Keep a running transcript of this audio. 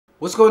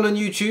What's going on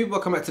YouTube?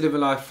 Welcome back to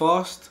Living Life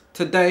Fast.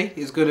 Today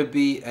is going to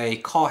be a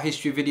car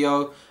history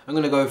video. I'm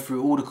going to go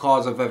through all the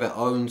cars I've ever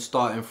owned,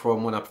 starting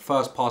from when I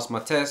first passed my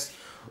test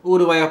all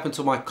the way up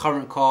until my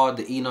current car,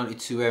 the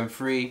E92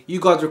 M3. You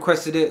guys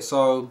requested it,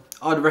 so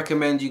I'd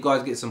recommend you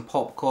guys get some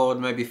popcorn,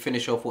 maybe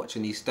finish off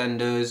watching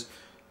EastEnders,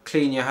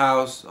 clean your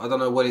house. I don't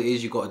know what it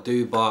is you got to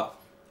do, but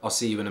I'll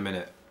see you in a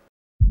minute.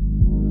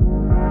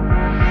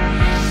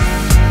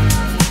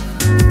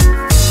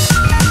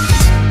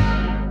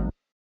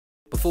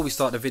 Before we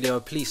start the video,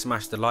 please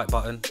smash the like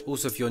button.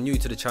 Also, if you're new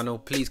to the channel,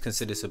 please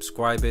consider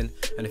subscribing.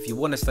 And if you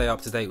want to stay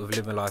up to date with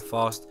Living Life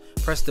Fast,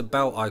 press the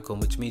bell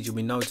icon, which means you'll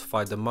be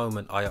notified the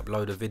moment I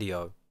upload a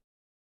video.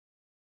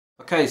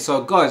 Okay,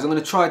 so guys, I'm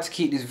going to try to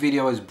keep this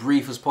video as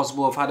brief as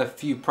possible. I've had a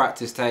few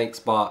practice takes,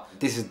 but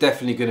this is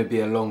definitely going to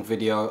be a long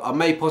video. I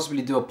may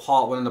possibly do a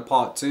part 1 and a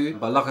part 2,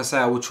 but like I say,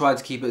 I will try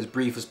to keep it as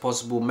brief as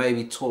possible.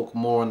 Maybe talk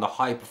more on the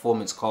high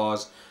performance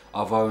cars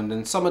I've owned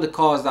and some of the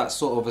cars that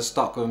sort of are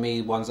stuck with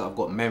me, ones that I've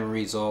got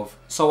memories of.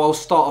 So I'll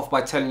start off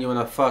by telling you when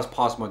I first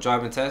passed my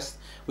driving test,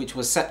 which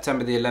was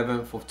September the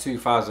 11th of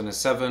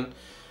 2007.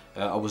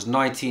 I was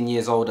 19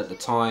 years old at the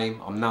time.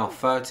 I'm now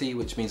 30,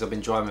 which means I've been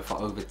driving for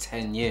over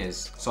 10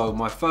 years. So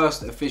my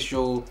first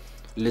official,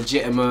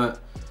 legitimate,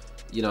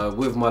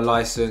 with my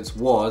license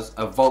was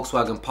a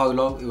Volkswagen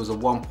Polo. It was a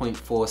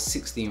 1.4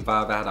 16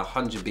 valve. It had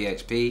 100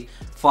 bhp,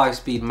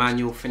 5-speed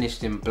manual,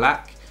 finished in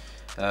black.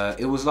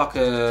 It was like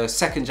a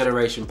second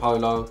generation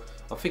Polo.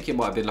 I think it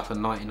might have been like a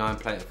 99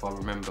 plate if I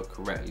remember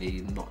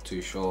correctly, not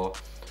too sure.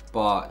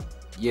 But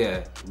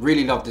yeah,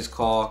 really loved this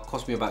car.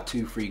 Cost me about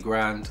 2-3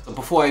 grand.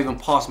 Before I even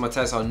passed my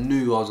test, I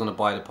knew I was gonna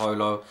buy the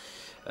Polo.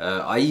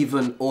 I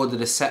even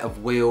ordered a set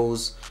of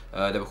wheels.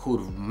 They were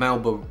called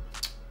Melba.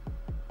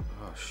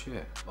 Oh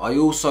shit. I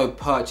also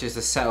purchased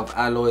a set of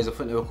alloys. I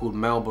think they were called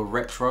Melba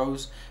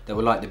Retros. They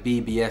were like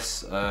the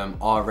BBS,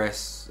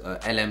 RS,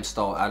 LM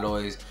style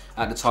alloys.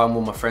 At the time,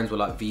 all my friends were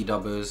like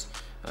VWs,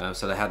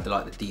 so they had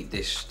the deep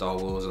dish style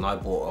wheels, and I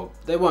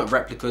bought they weren't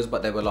replicas,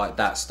 but they were like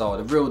that style.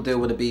 The real deal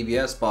with the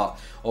BBS, but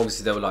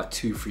obviously they were like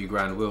 2-3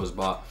 grand wheels.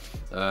 But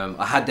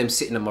I had them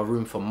sitting in my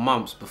room for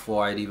months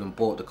before I'd even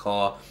bought the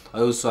car.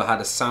 I also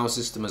had a sound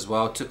system as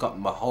well. It took up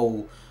my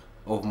whole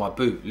of my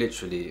boot,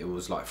 literally. It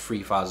was like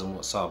 3,000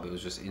 watt sub. It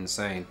was just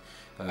insane.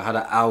 I had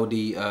an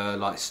Audi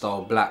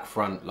style black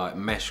front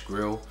mesh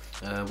grille.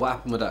 What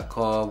happened with that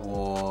car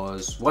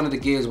was one of the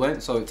gears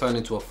went, so it turned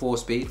into a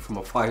 4-speed from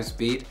a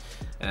 5-speed.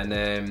 And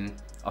then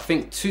I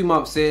think 2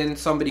 months in,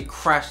 somebody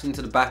crashed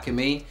into the back of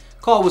me.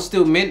 Car was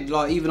still mint,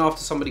 even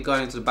after somebody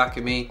going into the back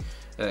of me,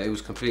 it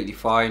was completely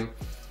fine.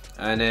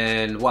 And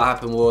then what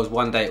happened was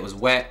one day it was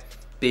wet.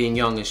 Being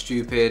young and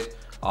stupid,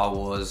 I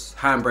was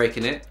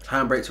handbraking it.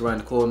 Handbraked around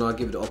the corner,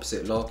 give it the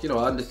opposite lock. I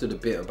understood a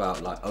bit about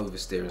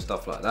oversteer and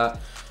stuff like that.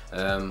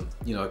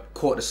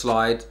 Caught the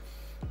slide,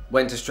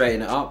 went to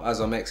straighten it up as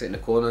I'm exiting the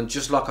corner, and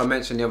just like I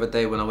mentioned the other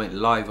day when I went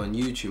live on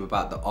YouTube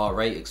about the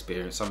R8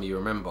 experience, some of you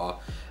remember,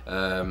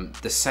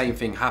 the same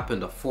thing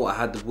happened. I thought I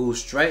had the wheels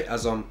straight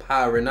as I'm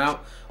powering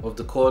out of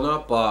the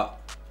corner, but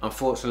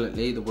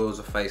unfortunately the wheels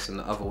are facing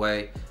the other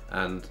way,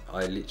 and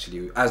I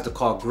literally, as the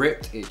car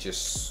gripped, it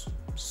just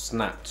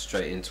snapped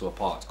straight into a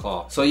parked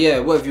car. So yeah,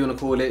 whatever you want to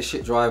call it,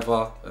 shit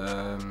driver.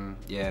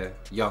 Yeah,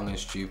 young and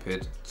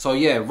stupid. So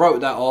yeah,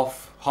 wrote that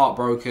off,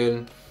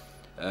 heartbroken.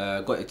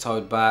 Got it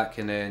towed back,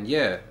 and then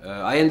yeah,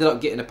 I ended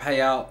up getting a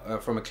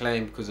payout from a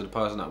claim because of the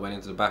person that went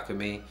into the back of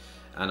me,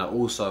 and I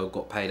also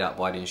got paid out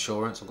by the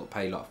insurance. I got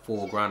paid like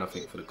 4 grand I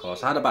think for the car,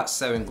 so I had about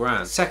 7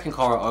 grand. Second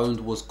car I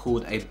owned was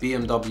called a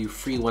BMW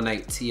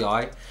 318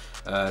 Ti.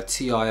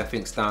 Ti I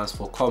think stands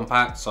for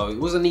compact, so it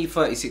was an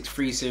E36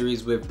 3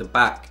 Series with the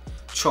back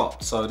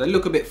chopped, so they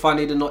look a bit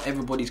funny. They're not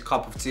everybody's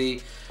cup of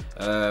tea.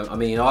 I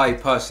mean, I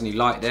personally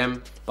like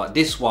them, but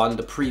this one,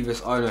 the previous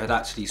owner had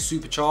actually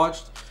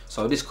supercharged,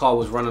 so this car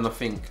was running I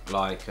think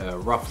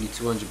roughly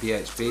 200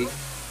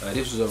 bhp.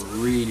 This was a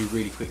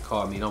really quick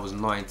car. I mean, I was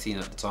 19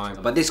 at the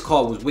time, but this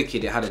car was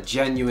wicked. It had a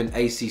genuine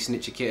AC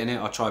snitcher kit in it.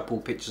 I'll try to pull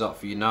pictures up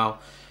for you now.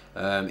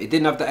 It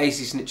didn't have the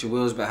AC snitcher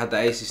wheels, but it had the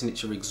AC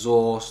snitcher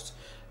exhaust.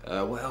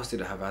 What else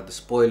did it have? It had the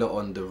spoiler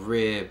on the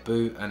rear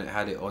boot, and it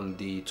had it on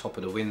the top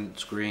of the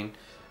windscreen,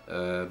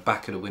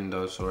 back of the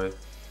window, sorry.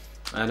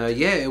 And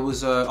yeah, it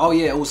was, oh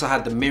yeah, it also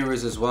had the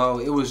mirrors as well.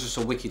 It was just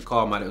a wicked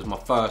car, man. It was my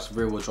first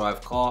rear wheel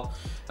drive car,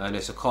 and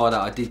it's a car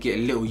that I did get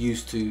a little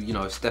used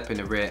to, stepping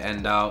the rear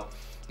end out.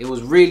 It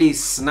was really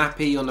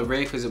snappy on the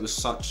rear because it was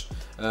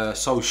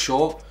so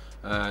short.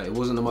 It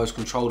wasn't the most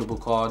controllable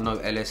car, no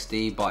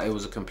LSD, but it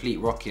was a complete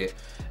rocket.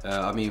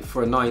 I mean,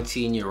 for a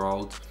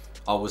 19-year-old,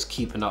 I was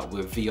keeping up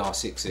with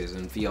VR6s,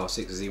 and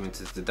VR6s even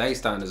to today's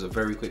standards are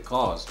very quick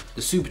cars.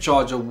 The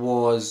supercharger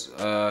was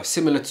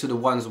similar to the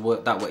ones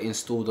that were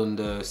installed on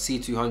the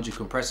C200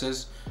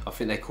 compressors. I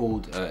think they're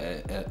called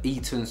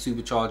Eaton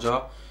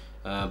supercharger.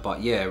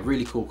 But yeah,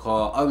 really cool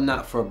car. Owned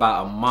that for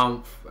about a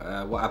month.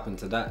 What happened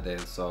to that then?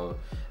 So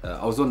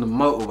I was on the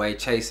motorway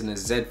chasing a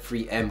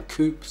Z3M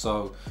coupe.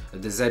 So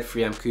the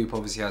Z3M coupe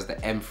obviously has the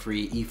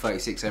M3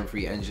 E36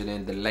 M3 engine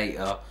in, the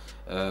later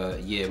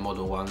year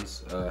model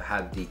ones,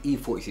 had the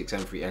E46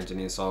 M3 engine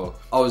in, so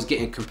I was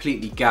getting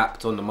completely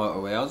gapped on the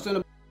motorway. I was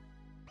doing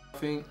a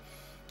thing,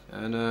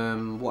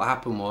 and what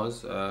happened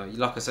was,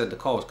 like I said, the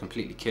car was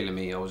completely killing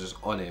me. I was just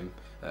on him,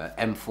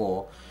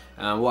 M4,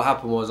 and what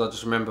happened was, I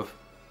just remember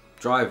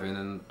driving,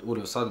 and all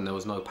of a sudden there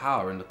was no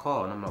power in the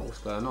car, and I'm like, what's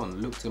going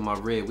on? Looked in my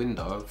rear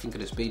window, think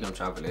of the speed I'm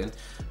traveling.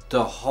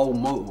 The whole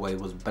motorway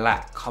was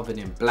black, covered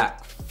in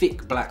black,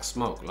 thick black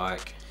smoke,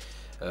 like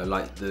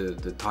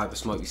the type of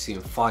smoke you see in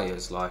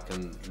fires, like,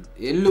 and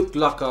it looked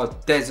like a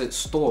desert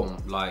storm.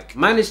 Like,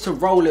 managed to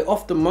roll it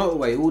off the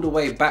motorway all the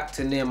way back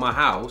to near my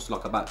house,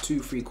 like about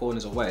 2-3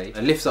 corners away.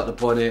 I lift up the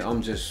bonnet,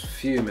 I'm just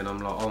fuming. I'm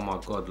like, oh my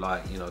god,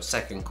 like, you know,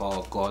 second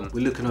car gone.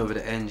 We're looking over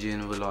the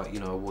engine, we're like, you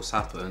know, what's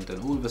happened?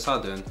 And all of a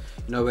sudden,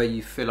 you know, where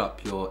you fill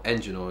up your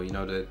engine oil, you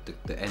know,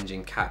 the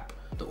engine cap,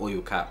 the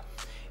oil cap,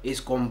 it's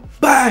gone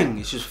bang,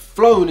 it's just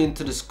flown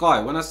into the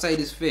sky. When I say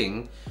this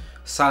thing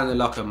sounded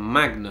like a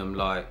magnum,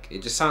 like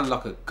it just sounded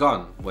like a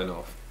gun went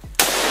off.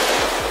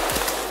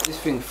 This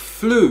thing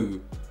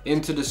flew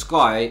into the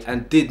sky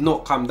and did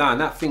not come down.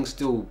 That thing's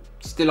still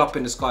up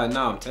in the sky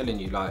now, I'm telling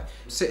you. Like,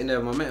 I'm sitting there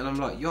with my mate and I'm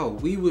like, yo,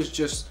 we was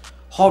just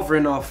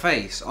hovering our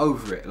face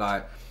over it.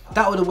 Like,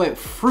 that would have went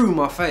through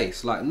my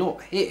face, like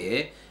not hit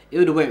it, it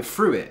would have went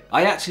through it.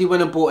 I actually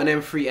went and bought an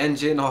M3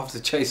 engine after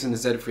chasing the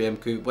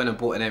Z3M Coupe. Went and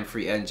bought an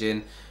M3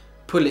 engine,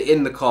 put it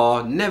in the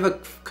car, never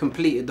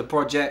completed the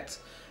project.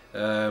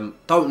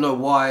 Don't know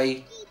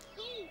why,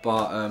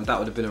 but that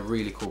would have been a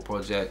really cool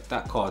project.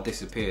 That car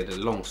disappeared. A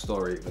long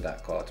story with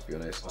that car, to be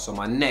honest. So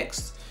my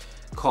next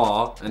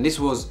car, and this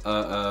was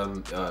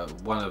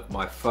one of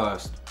my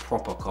first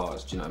proper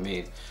cars, do you know what I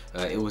mean?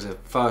 It was a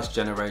first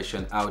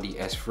generation Audi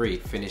S3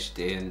 finished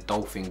in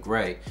Dolphin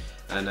Grey,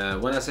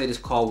 and when I say this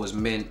car was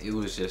mint, it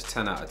was just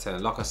 10 out of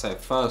 10. Like I said,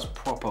 first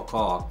proper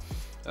car.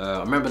 I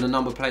remember the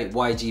number plate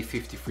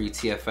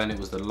YG53TFN. It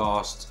was the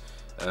last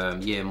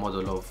year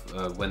model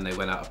of when they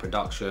went out of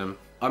production.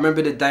 I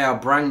remember the day I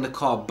brought the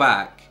car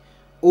back,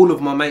 all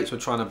of my mates were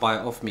trying to buy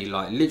it off me.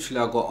 Like, literally,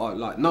 I got,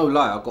 like, no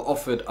lie, I got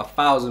offered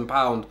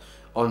 £1,000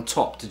 on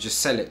top to just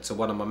sell it to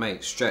one of my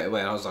mates straight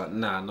away. And I was like,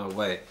 nah, no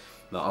way.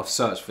 Like, I've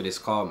searched for this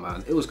car,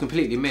 man. It was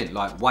completely mint,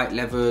 like white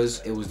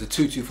levers. It was the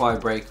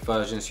 225 brake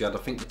version, so you had,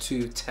 I think, the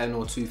 210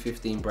 or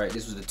 215 brake.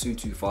 This was the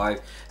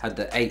 225, had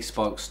the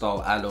 8-spoke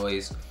style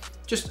alloys.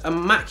 Just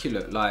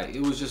immaculate. Like,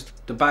 it was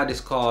just the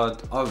baddest car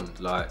I'd owned.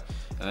 Like,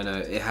 and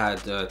it had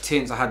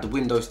tints. I had the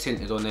windows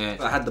tinted on there.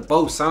 I had the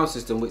Bose sound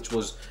system, which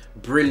was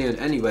brilliant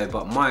anyway,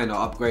 but mine, I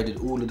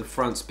upgraded all of the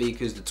front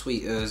speakers, the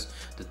tweeters,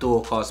 the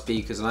door car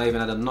speakers, and I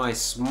even had a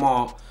nice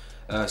smart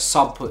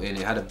sub put in.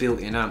 It had a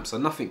built-in amp, so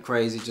nothing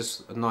crazy,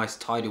 just a nice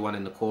tidy one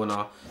in the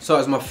corner. So it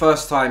was my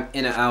first time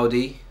in an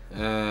Audi.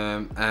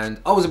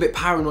 And I was a bit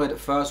paranoid at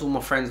first. All my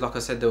friends, like I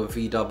said, they were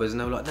VWs, and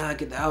they were like, nah,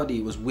 get the Audi.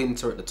 It was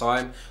winter at the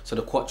time, so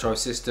the Quattro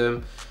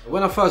system.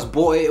 When I first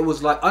bought it, it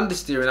was like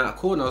understeering out of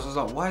corners. I was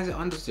like, why is it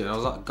understeering? I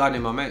was like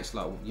gunning my mates,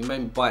 like, you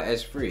made me buy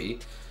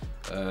S3,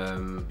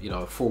 you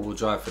know, 4-wheel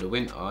drive for the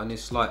winter, and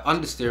it's like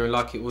understeering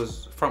like it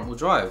was front-wheel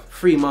drive.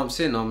 3 months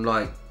in, I'm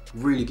like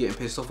really getting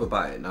pissed off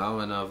about it now,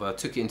 and I've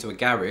took it into a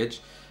garage,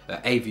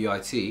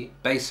 AVIT,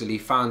 basically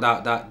found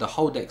out that the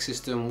whole deck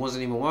system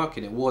wasn't even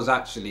working. It was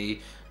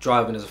actually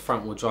driving as a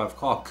front wheel drive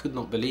car. Could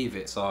not believe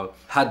it. So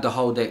had the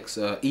whole deck's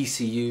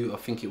ECU, I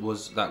think it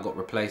was, that got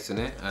replaced in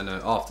it, and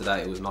after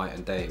that it was night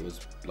and day. It was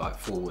like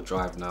 4-wheel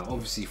drive now,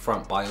 obviously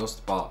front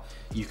biased, but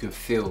you can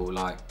feel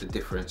like the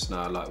difference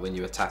now. Like when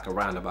you attack a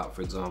roundabout,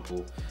 for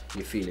example,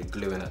 you feel it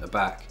gluing at the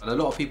back. And a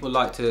lot of people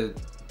like to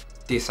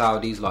diss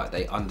Audis, like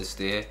they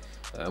understeer,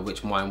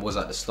 which mine was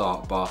at the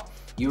start, but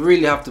you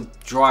really have to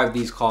drive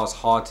these cars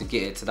hard to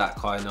get it to that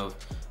kind of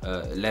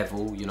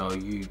level. You know,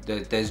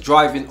 there's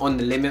driving on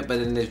the limit, but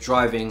then there's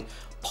driving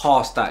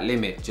past that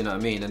limit, do you know what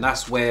I mean? And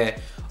that's where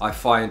I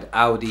find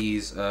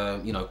Audis,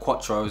 you know,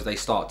 Quattros, they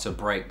start to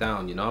break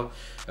down, you know.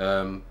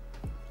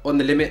 On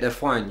the limit, they're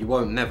fine. You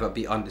won't never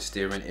be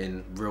understeering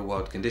in real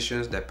world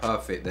conditions. They're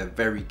perfect. They're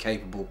very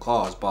capable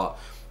cars, but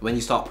when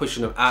you start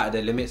pushing them out of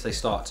their limits, they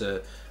start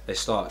to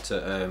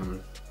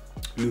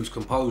lose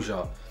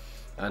composure.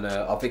 And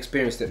I've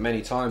experienced it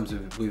many times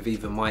with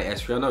even my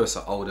S3. I know it's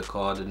an older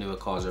car, the newer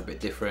cars are a bit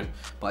different,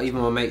 but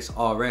even my mate's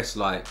RS,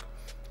 like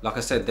I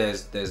said,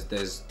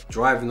 there's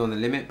driving on the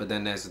limit, but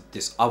then there's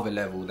this other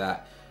level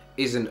that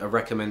isn't a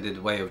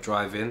recommended way of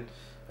driving.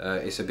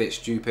 It's a bit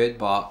stupid,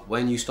 but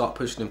when you start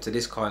pushing them to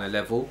this kind of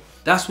level,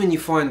 that's when you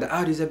find the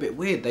Audis a bit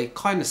weird. They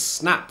kind of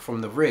snap from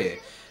the rear,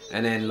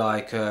 and then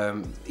like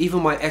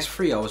even my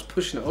S3, I was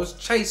pushing it. I was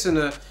chasing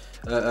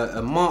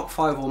a Mark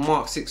 5 or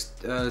Mark 6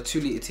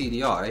 2-litre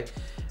TDI,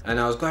 and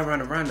I was going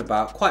around a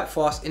roundabout quite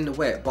fast in the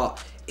wet,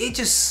 but it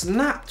just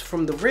snapped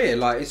from the rear.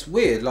 Like, it's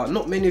weird. Like,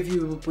 not many of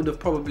you would have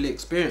probably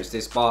experienced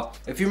this, but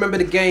if you remember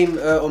the game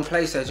on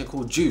PlayStation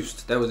called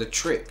Juiced, there was a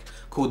trick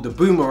called the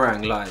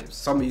boomerang. Like,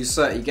 some of you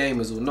 30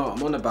 gamers will know what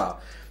I'm on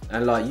about.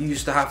 And like, you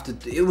used to have to,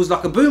 it was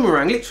like a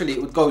boomerang, literally.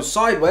 It would go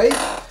sideways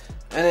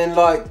and then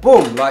like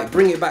boom, like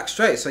bring it back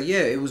straight. So yeah,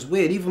 it was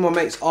weird. Even my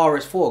mate's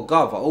RS4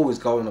 Gov, I always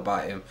go on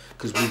about him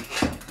because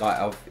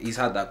he's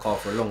had that car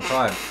for a long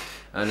time,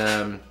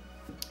 and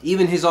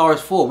even his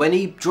RS4, when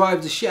he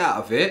drives the shit out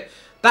of it,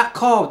 that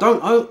car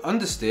don't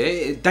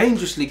understeer, it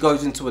dangerously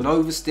goes into an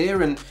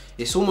oversteer and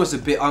it's almost a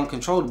bit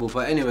uncontrollable.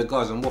 But anyway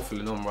guys, I'm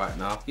waffling on right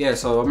now. Yeah,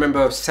 so I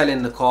remember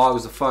selling the car. It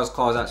was the first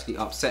car I was actually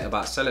upset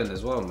about selling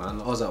as well,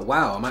 man. I was like,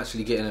 wow, I'm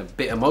actually getting a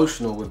bit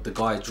emotional with the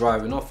guy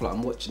driving off. Like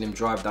I'm watching him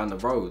drive down the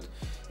road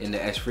in the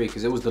S3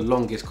 because it was the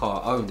longest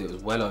car I owned. It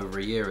was well over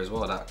a year as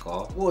well, that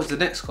car. What was the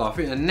next car? I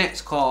think the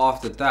next car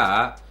after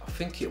that, I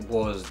think it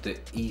was the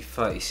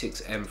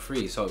E36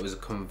 M3. So it was a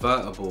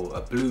convertible,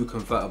 a blue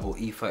convertible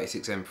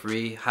E36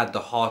 M3. Had the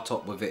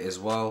hardtop with it as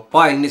well.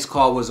 Buying this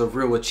car was a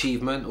real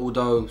achievement,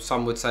 although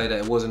some would say that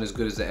it wasn't as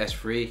good as the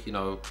S3. You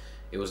know,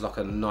 it was like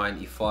a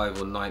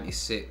 95 or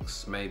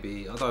 96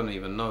 maybe. I don't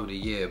even know the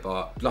year,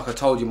 but like I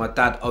told you, my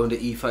dad owned the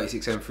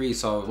E36 M3.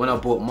 So when I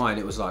bought mine,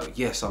 it was like,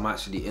 yes, I'm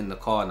actually in the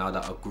car now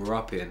that I grew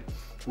up in.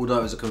 Although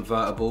it was a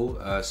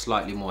convertible,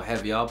 slightly more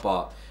heavier,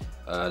 but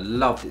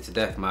loved it to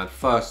death, man.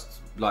 First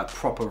like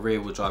proper rear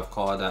wheel drive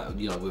car that,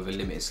 you know, with a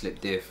limited slip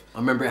diff. I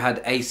remember it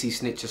had AC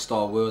Snitcher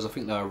style wheels. I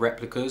think they were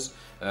replicas.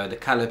 The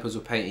calipers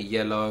were painted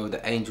yellow.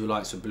 The angel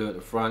lights were blue at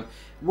the front.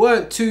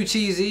 Weren't too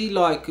cheesy,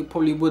 like it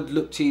probably would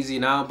look cheesy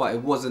now, but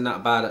it wasn't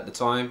that bad at the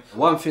time.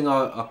 One thing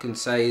I can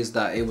say is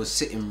that it was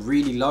sitting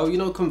really low. You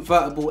know,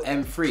 convertible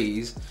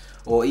M3s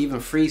or even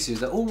 3 Series,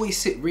 they always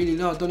sit really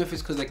low. I don't know if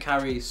it's because they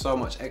carry so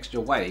much extra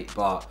weight,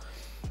 but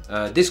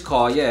this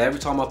car, yeah,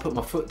 every time I put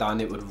my foot down,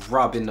 it would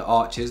rub in the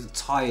arches. The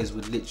tyres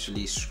would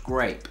literally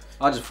scrape.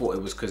 I just thought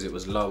it was because it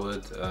was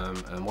lowered.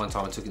 And one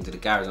time I took it into the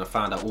garage and I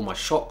found out all my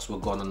shocks were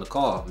gone on the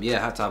car.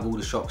 Yeah, I had to have all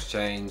the shocks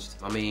changed.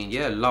 I mean,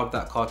 yeah, loved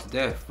that car to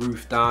death.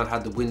 Roof down,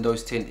 had the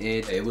windows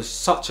tinted. It was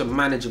such a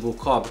manageable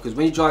car because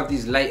when you drive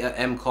these later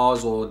M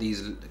cars or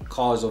these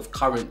cars of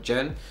current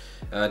gen,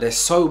 they're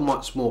so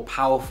much more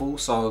powerful.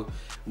 So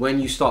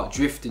when you start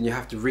drifting, you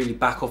have to really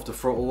back off the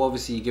throttle.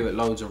 Obviously, you give it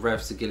loads of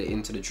revs to get it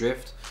into the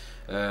drift.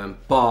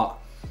 But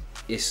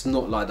it's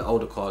not like the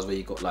older cars where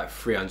you got like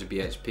 300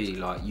 bhp.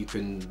 Like you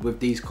can, with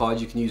these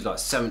cars, you can use like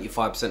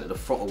 75% of the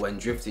throttle when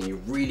drifting. You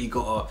really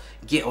gotta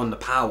get on the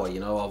power, you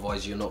know,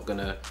 otherwise you're not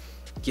gonna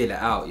get it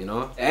out, you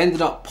know. I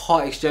ended up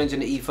part exchanging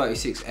the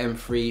E36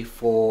 M3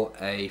 for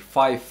a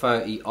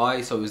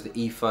 530i, so it was the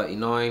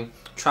E39.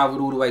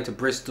 Travelled all the way to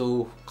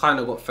Bristol, kind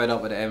of got fed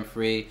up with the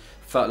M3.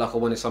 Felt like I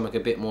wanted something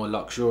a bit more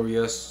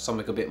luxurious,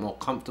 something a bit more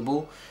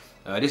comfortable.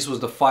 This was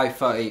the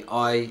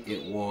 530i,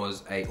 it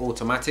was a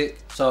automatic.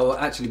 So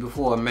actually,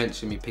 before I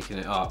mention me picking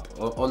it up,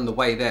 on the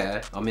way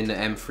there, I'm in the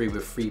M3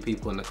 with 3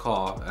 people in the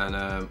car, and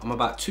I'm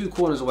about 2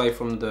 corners away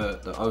from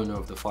the owner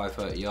of the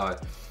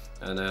 530i.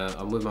 And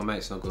I'm with my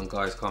mates and I'm going,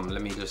 guys, come,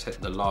 let me just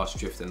hit the last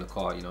drift in the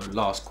car, you know,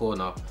 last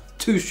corner.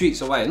 2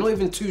 streets away, not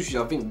even 2 streets,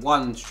 I think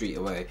 1 street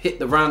away. Hit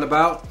the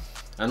roundabout.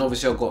 And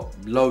obviously I've got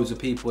loads of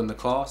people in the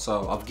car,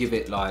 so I've give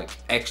it like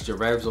extra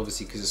revs,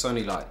 obviously, because it's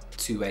only like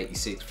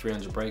 286,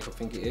 300 brake, I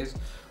think it is.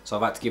 So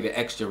I've had to give it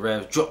extra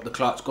revs, drop the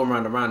clutch, gone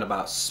around the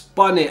roundabout,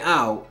 spun it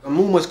out. I'm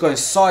almost going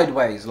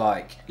sideways,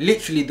 like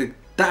literally the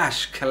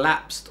dash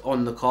collapsed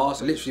on the car.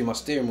 So literally my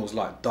steering wheel was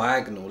like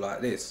diagonal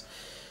like this.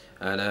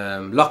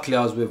 And luckily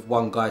I was with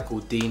one guy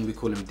called Dean. We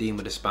call him Dean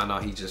with a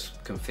spanner. He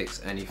just can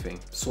fix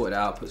anything. Sorted it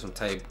out, put some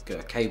tape,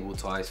 cable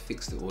ties,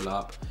 fixed it all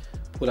up.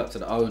 Pulled up to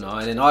the owner,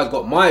 and then I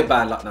got my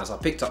bad luck now. So I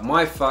picked up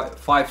my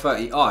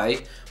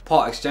 530i,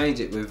 part exchange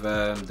it with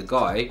the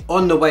guy.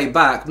 On the way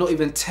back, not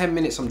even 10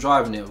 minutes I'm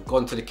driving it, I've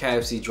gone to the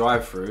KFC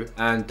drive-through,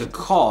 and the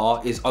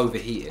car is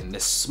overheating.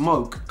 There's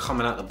smoke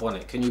coming out the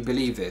bonnet. Can you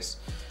believe this?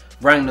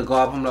 Rang the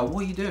guy up, I'm like,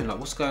 what are you doing? Like,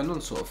 what's going on,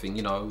 sort of thing,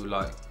 you know,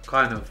 like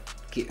kind of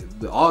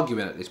we're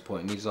arguing at this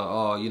point, and he's like,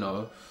 oh, you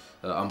know,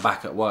 I'm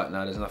back at work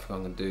now, there's nothing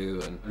I can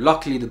do. And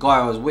luckily the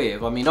guy I was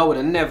with, I mean, I would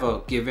have never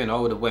given in. I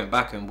would have went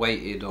back and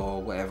waited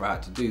or whatever I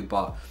had to do,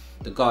 but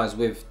the guy I was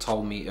with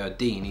told me,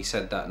 Dean, he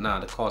said that, nah,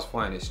 the car's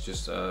fine, it's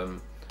just the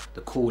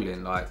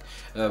cooling. Like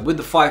with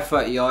the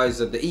 530i's,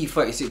 the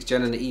E36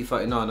 Gen and the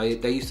E39,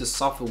 they used to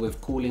suffer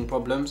with cooling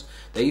problems.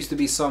 There used to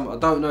be some, I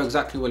don't know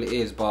exactly what it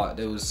is, but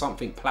there was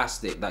something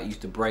plastic that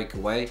used to break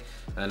away,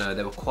 and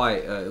they were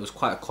quite, it was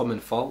quite a common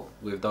fault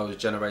with those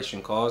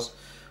generation cars.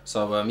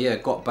 So yeah,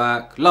 got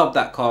back, loved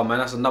that car, man.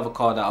 That's another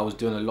car that I was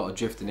doing a lot of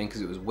drifting in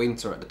because it was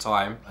winter at the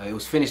time. It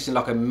was finished in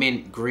like a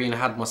mint green. I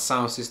had my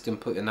sound system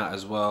put in that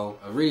as well.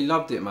 I really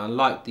loved it, man.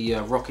 Liked the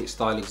rocket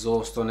style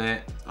exhaust on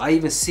it. I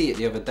even see it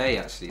the other day,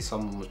 actually.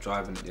 Someone was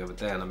driving it the other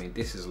day, and I mean,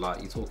 this is like,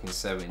 you're talking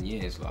 7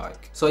 years,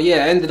 like. So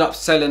yeah, I ended up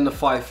selling the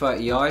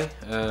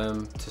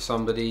 530i to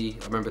somebody.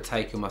 I remember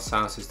taking my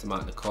sound system out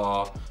of the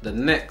car. The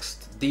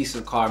next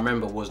decent car I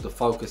remember was the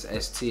Focus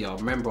ST. I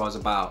remember I was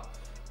about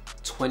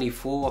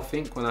 24, I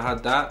think, when I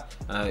had that.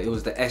 It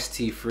was the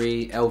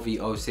ST3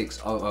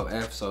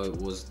 LV0600F, so it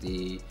was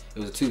a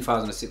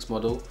 2006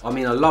 model. I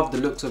mean, I loved the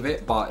looks of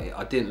it, but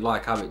I didn't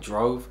like how it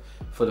drove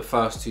for the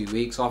first 2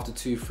 weeks. After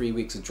 2-3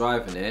 weeks of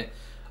driving it,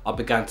 I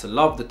began to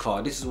love the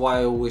car. This is why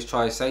I always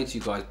try to say to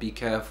you guys, be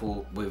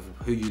careful with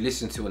who you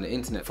listen to on the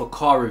internet for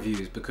car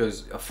reviews,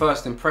 because a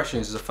first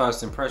impressions is a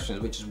first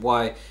impressions, which is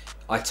why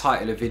I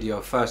title a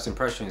video First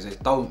Impressions.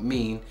 It don't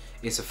mean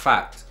it's a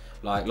fact.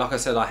 Like I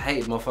said, I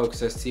hated my Focus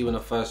ST when I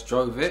first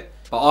drove it,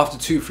 but after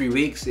 2-3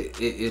 weeks,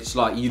 it's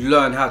like you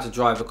learn how to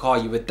drive a car,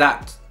 you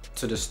adapt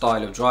to the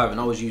style of driving.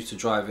 I was used to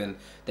driving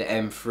the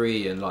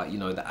M3 and like, you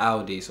know, the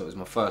Audi, so it was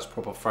my first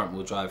proper front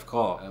wheel drive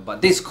car.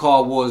 But this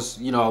car was,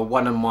 you know,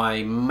 one of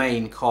my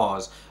main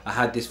cars. I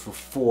had this for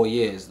 4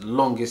 years, the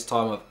longest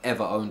time I've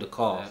ever owned a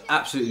car.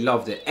 Absolutely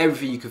loved it.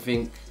 Everything you could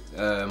think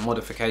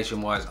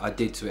modification wise I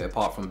did to it,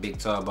 apart from big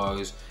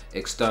turbos.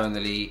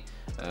 Externally,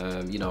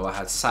 you know, I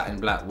had satin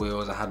black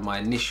wheels, I had my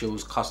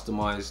initials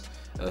customized,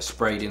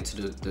 sprayed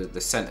into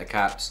the center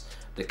caps.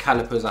 The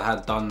calipers I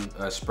had done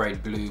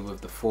sprayed blue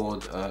with the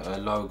Ford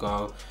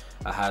logo.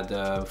 I had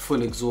a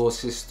full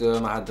exhaust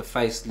system, I had the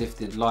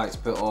facelifted lights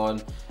put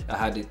on, I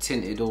had it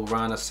tinted all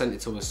around. I sent it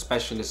to a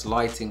specialist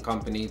lighting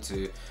company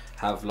to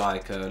have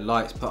like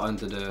lights put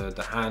under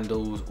the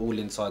handles, all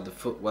inside the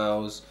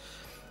footwells.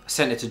 I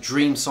sent it to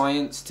Dream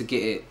Science to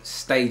get it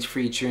stage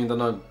 3 tuned. I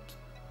know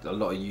a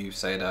lot of you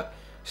say that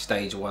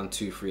stage 1,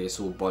 2, 3 it's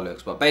all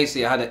bollocks, but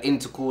basically I had an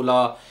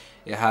intercooler,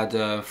 it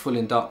had full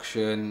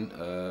induction,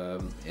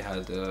 it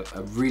had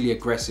a really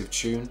aggressive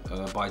tune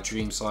by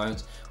Dream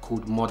Science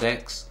called Mod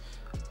X.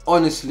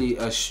 Honestly,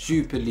 a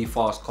stupidly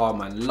fast car,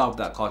 man. Love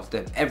that car to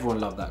death.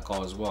 Everyone loved that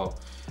car as well.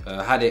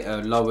 Had it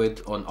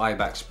lowered on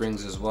I-back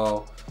springs as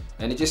well,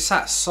 and it just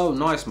sat so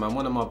nice, man.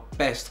 One of my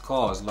best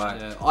cars. Like,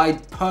 I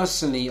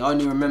personally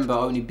only remember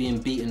only being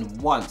beaten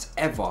once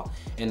ever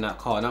in that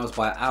car, and that was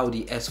by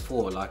Audi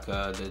S3, like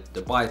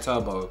the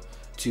bi-turbo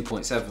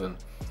 2.7.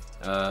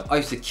 I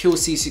used to kill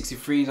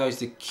C63s, I used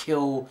to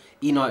kill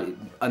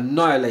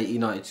annihilate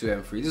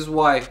E92 M3. This is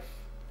why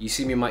you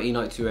see me in my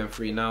E92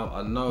 M3 now.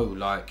 I know,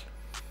 like,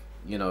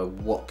 you know,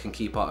 what can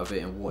keep out of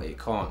it and what it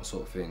can't,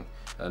 sort of thing.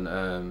 And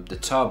the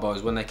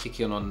turbos, when they kick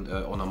in on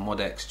a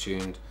Mod X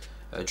tuned,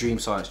 Dream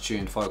Science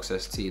tuned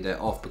Focus ST, they're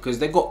off because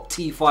they got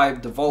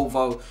T5, the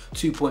Volvo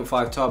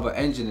 2.5 turbo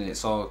engine in it.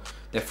 So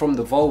they're from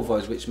the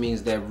Volvos, which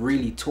means they're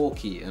really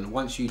torquey. And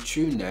once you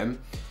tune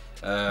them,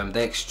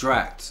 they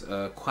extract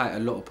quite a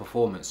lot of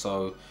performance.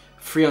 So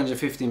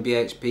 315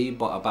 bhp,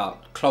 but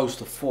about close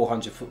to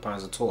 400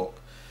 foot-pounds of torque.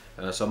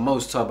 So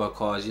most turbo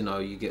cars, you know,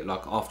 you get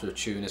like after a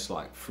tune, it's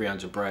like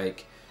 300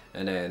 brake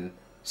and then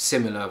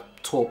similar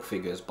torque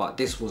figures, but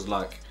this was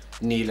like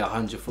nearly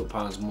 100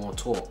 foot-pounds more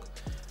torque.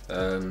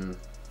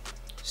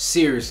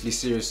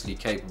 Seriously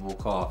capable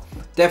car.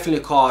 Definitely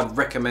a car I'd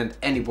recommend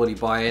anybody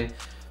buying.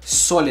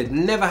 Solid.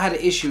 Never had an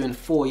issue in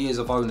 4 years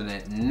of owning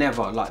it.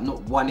 Never. Like,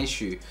 not one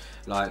issue.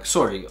 Like,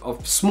 sorry,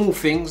 of small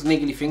things,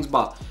 niggly things,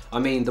 but I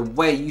mean, the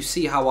way you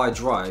see how I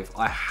drive,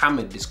 I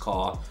hammered this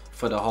car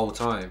for the whole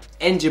time.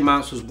 Engine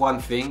mounts was one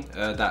thing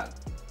that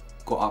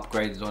got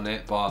upgraded on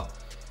it, but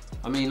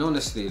I mean,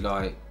 honestly,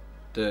 like,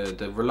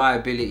 the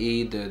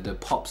reliability, the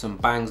pops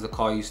and bangs the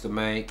car used to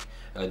make,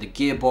 the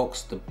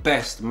gearbox, the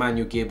best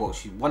manual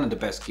gearbox, one of the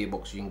best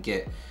gearboxes you can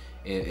get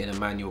in a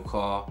manual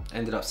car.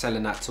 Ended up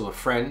selling that to a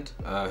friend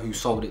who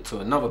sold it to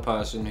another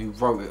person who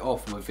wrote it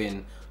off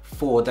within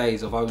 4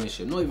 days of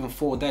ownership. Not even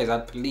 4 days. I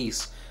had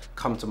police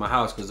come to my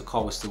house because the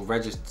car was still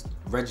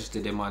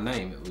registered in my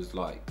name. It was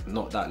like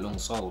not that long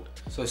sold.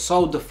 So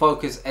sold the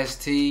Focus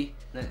ST.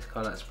 Next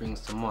car that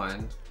springs to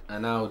mind,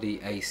 an Audi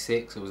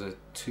A6. It was a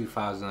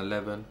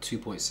 2011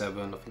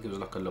 2.7. I think it was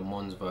like a Le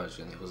Mans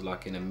version. It was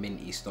like in a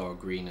minty star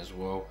green as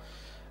well.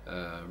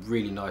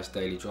 Really nice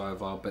daily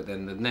driver. But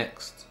then the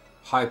next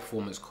high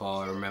performance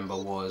car I remember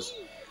was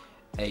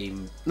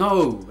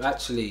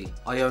actually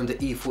I owned the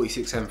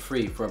E46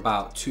 M3 for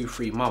about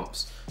 2-3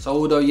 months. So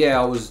although,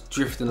 yeah, I was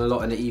drifting a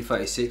lot in the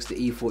E36,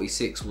 the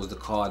E46 was the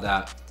car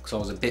that, because I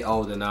was a bit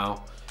older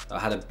now, I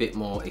had a bit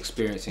more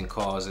experience in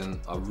cars, and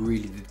I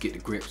really did get the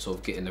grips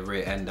of getting the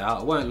rear end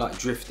out. I weren't like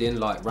drifting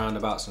like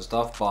roundabouts and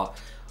stuff, but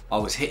I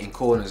was hitting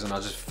corners and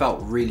I just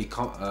felt really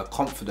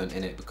confident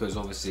in it, because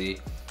obviously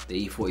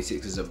the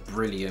E46 is a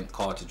brilliant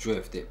car to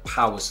drift. It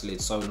power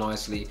slid so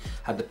nicely,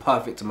 had the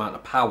perfect amount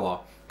of power.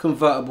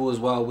 Convertible as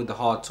well with the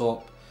hard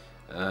top,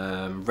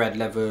 red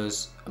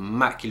levers,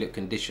 immaculate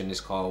condition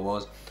this car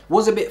was.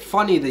 Was a bit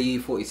funny, the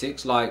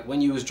E46, like when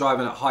you was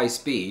driving at high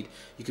speed,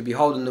 you could be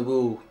holding the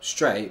wheel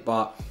straight,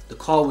 but the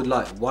car would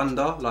like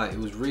wander, like it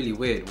was really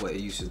weird what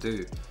it used to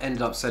do.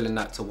 Ended up selling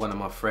that to one of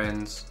my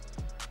friends,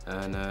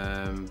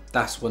 and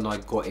that's when I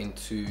got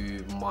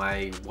into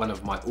one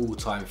of my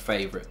all-time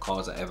favourite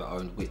cars I ever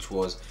owned, which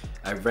was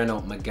a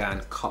Renault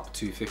Megane Cup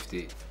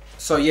 250.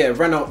 So yeah,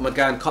 Renault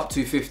Megane Cup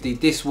 250.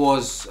 This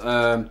was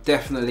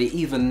definitely,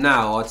 even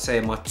now, I'd say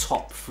my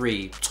top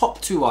 3. Top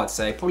 2, I'd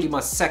say. Probably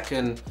my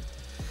second.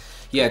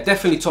 Yeah,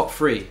 definitely top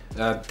 3.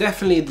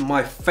 Definitely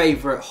my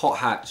favourite hot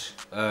hatch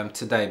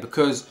today,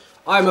 because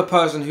I'm a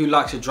person who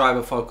likes to drive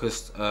a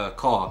focused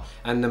car,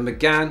 and the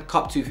Megane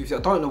Cup 250, I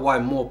don't know why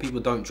more people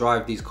don't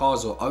drive these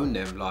cars or own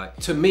them. Like,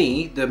 to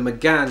me, the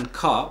Megane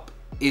Cup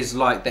is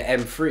like the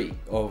M3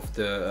 of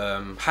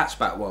the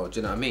hatchback world. Do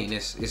you know what I mean?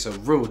 It's a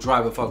real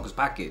driver focused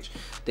package.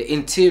 The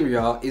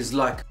interior is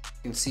like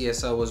in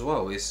CSL as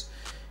well. It's,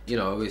 you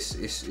know,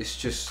 it's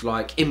just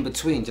like in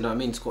between. Do you know what I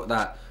mean? It's got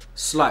that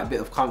slight bit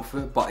of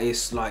comfort, but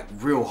it's like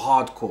real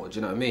hardcore. Do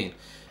you know what I mean?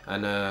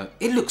 And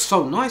it looks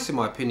so nice in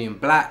my opinion.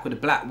 Black with the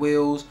black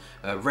wheels,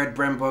 red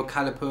Brembo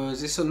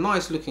calipers. It's a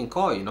nice looking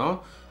car, you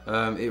know.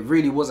 It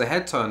really was a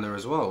head turner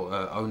as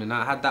well. Owning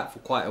that, I had that for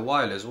quite a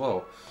while as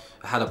well.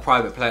 I had a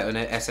private plate on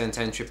it,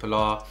 SN10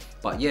 RRR.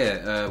 But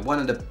yeah, one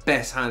of the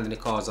best handling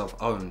cars I've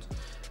owned.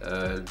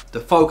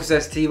 The Focus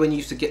ST, when you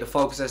used to get the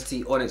Focus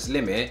ST on its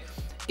limit,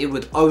 it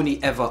would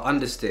only ever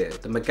understeer.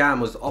 The Megane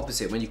was the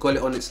opposite. When you got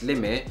it on its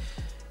limit,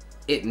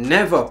 it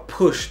never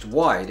pushed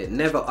wide, it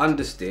never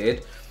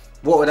understeered.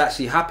 What would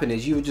actually happen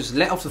is you would just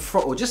let off the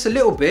throttle just a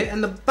little bit,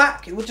 and the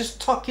back, it would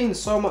just tuck in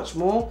so much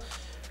more.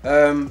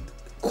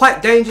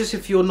 Quite dangerous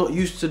if you're not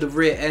used to the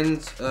rear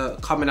end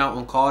coming out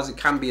on cars. It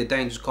can be a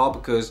dangerous car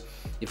because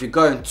if you're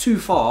going too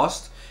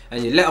fast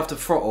and you let off the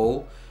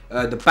throttle,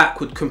 the back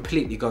would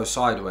completely go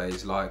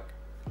sideways. Like,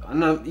 I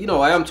know, you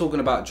know, I am talking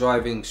about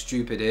driving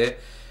stupid here.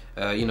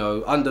 You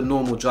know, under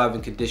normal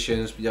driving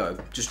conditions, you know,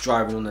 just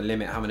driving on the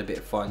limit, having a bit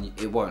of fun,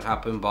 it won't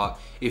happen. But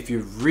if you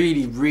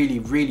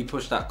really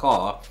push that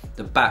car,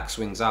 the back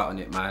swings out on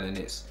it, man. And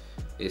it's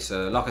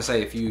like I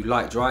say, if you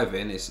like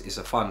driving, it's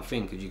a fun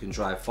thing because you can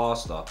drive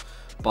faster.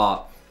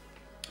 But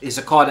it's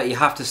a car that you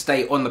have to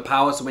stay on the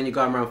power. So when you're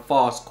going around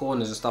fast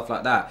corners and stuff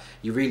like that,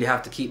 you really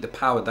have to keep the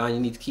power down. You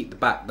need to keep the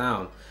back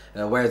down.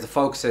 Whereas the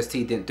Focus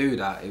ST didn't do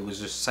that. It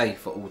was just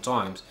safe at all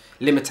times.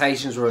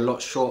 Limitations were a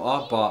lot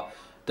shorter, but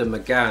the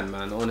Megane,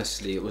 man,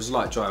 honestly, it was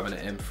like driving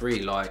an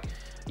M3. Like,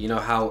 you know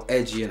how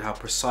edgy and how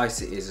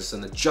precise it is. It's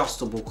an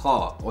adjustable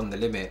car on the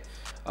limit.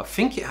 I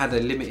think it had a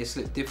limited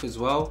slip diff as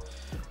well.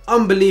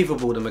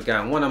 Unbelievable, the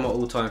Megane, one of my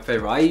all-time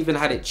favorite. I even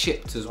had it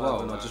chipped as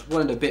well, and I just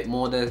wanted a bit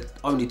more. There,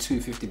 only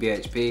 250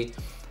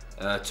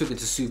 bhp. Took it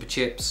to Super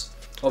Chips.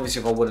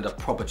 Obviously, if I wanted a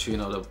proper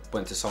tune, I would have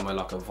went to somewhere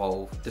like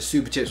Evolve. The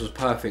Super Chips was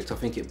perfect. I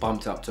think it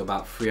bumped up to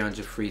about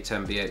 300,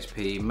 310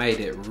 bhp. Made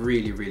it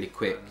really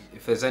quick.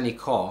 If there's any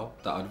car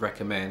that I'd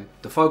recommend,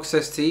 the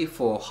Focus ST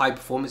for high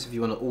performance. If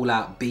you want an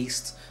all-out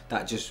beast,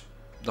 that just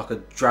like a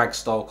drag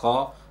style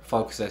car,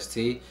 Focus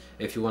ST.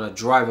 If you want a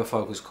driver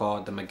focused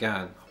car, the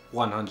Megane,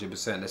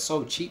 100%. They're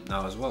so cheap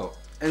now as well.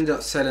 Ended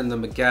up selling the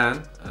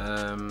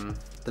Megane.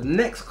 The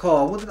next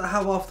car, what did I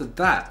have after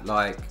that?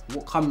 Like,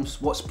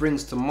 what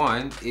springs to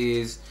mind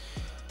is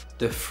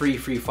the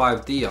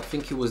 335D. I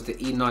think it was the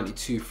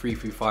E92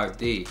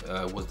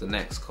 335D was the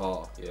next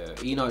car. Yeah,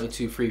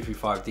 E92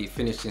 335D,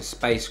 finished in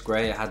space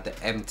grey. It had the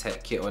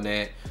M-Tech kit on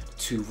it,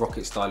 2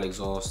 rocket style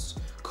exhausts.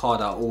 Car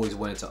that I always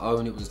wanted to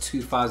own. It was a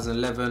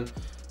 2011,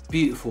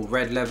 beautiful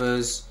red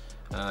leathers.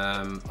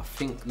 I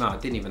think, no, I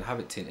didn't even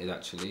have it tinted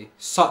actually.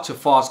 Such a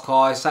fast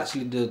car. It's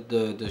actually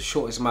the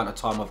shortest amount of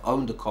time I've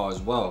owned a car as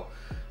well.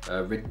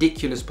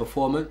 Ridiculous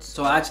performance.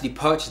 So I actually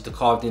purchased the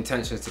car with the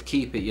intentions to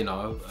keep it, you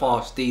know,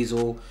 fast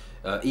diesel,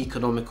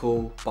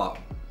 economical, but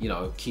you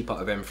know, keep up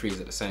with M3s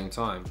at the same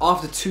time.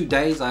 After 2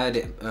 days, I had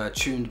it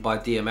tuned by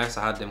DMS.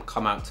 I had them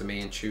come out to me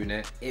and tune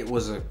it. It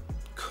was a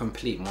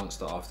complete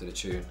monster after the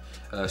tune.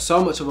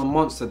 So much of a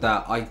monster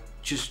that I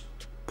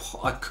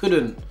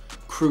couldn't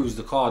cruise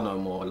the car no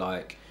more.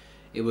 Like,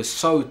 it was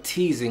so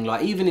teasing.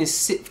 Like, even in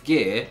 6th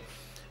gear,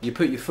 you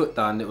put your foot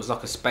down, it was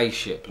like a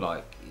spaceship.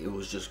 Like, it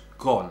was just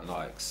gone,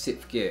 like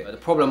 6th gear. But the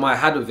problem I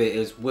had with it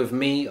is, with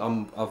me,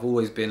 I've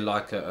always been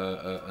like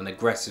an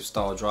aggressive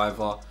style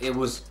driver. It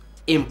was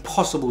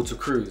impossible to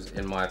cruise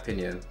in my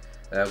opinion,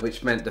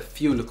 which meant the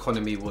fuel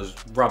economy was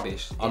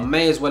rubbish. I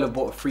may as well have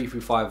bought a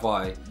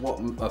 335i. What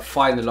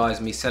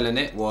finalised me selling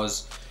it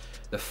was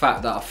the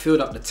fact that I filled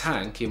up the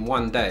tank in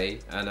 1 day,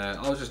 and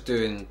I was just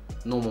doing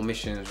normal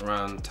missions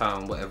around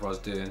town, whatever I was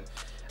doing,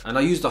 and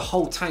I used the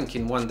whole tank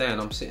in 1 day.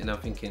 And I'm sitting there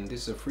thinking,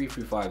 this is a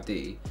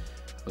 335D.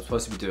 I'm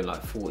supposed to be doing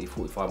like 40,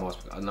 45 miles,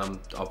 and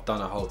I've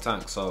done a whole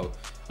tank. So,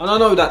 and I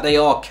know that they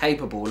are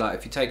capable. Like,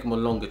 if you take them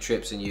on longer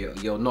trips and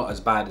you're not as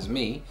bad as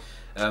me,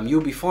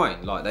 you'll be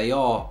fine. Like, they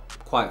are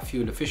quite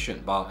fuel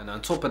efficient. But, and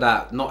on top of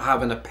that, not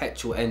having a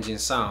petrol engine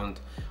sound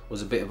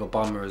was a bit of a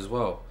bummer as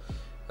well.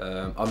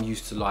 I'm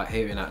used to like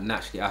hearing that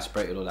naturally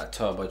aspirated or that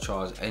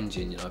turbocharged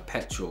engine, you know,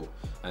 petrol.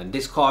 And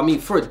this car, I mean,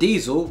 for a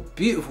diesel,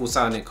 beautiful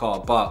sounding car,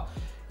 but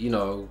you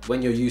know,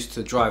 when you're used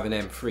to driving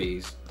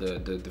M3s, the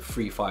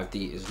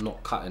 35D is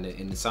not cutting it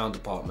in the sound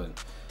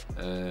department.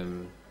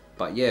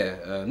 But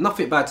yeah,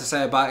 nothing bad to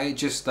say about it,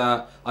 just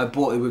that I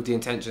bought it with the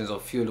intentions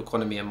of fuel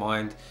economy in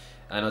mind,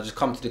 and I just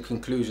come to the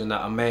conclusion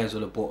that I may as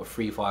well have bought a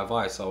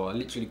 35i. So I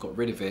literally got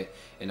rid of it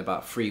in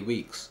about 3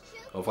 weeks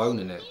of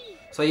owning it.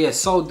 So yeah,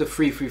 sold the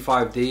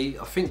 335D.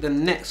 I think the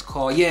next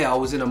car, yeah, I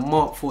was in a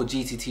Mark 4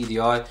 GT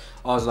TDI.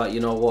 I was like, you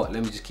know what,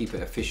 let me just keep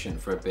it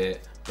efficient for a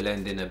bit,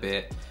 blend in a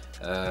bit.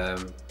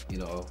 You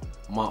know,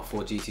 Mark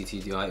 4 GT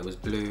TDI, it was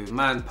blue.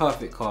 Man,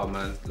 perfect car,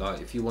 man. Like,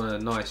 if you want a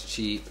nice,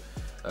 cheap,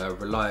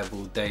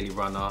 reliable daily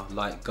runner,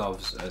 like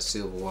Gov's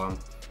silver one,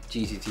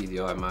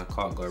 GT man,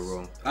 can't go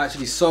wrong. I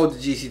actually sold the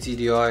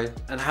GT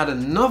and had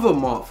another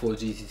Mark 4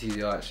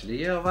 GT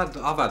actually. Yeah,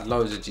 I've had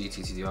loads of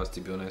GT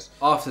to be honest.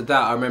 After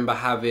that, I remember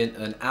having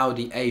an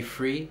Audi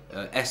A3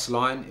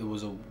 S-Line. It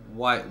was a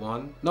white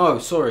one. No,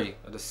 sorry,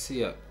 the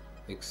Seat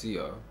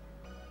Exeo.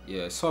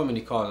 Yeah, so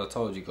many cars, I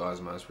told you guys,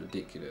 man, it's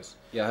ridiculous.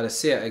 Yeah, I had a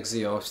Seat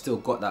Exeo, I've still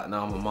got that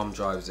now, my mum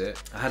drives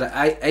it. I had an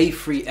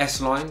A3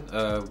 S-Line,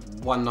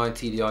 1.9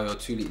 TDI or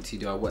 2 litre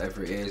TDI,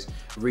 whatever it is.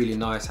 Really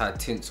nice, had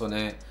tints on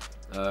it.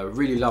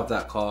 Really love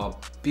that car.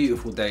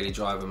 Beautiful daily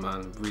driver,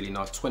 man. Really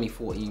nice.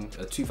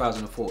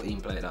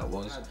 2014 plate that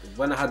was.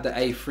 When I had the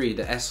A3,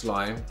 the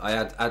S-Line, I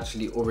had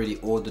actually already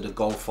ordered a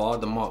Golf R,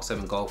 the Mark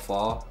 7 Golf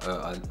R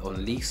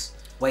on lease.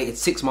 Waited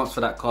 6 months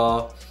for that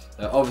car.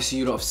 Obviously,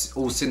 you lot have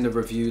all seen the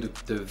review.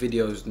 The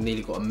video's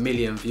nearly got 1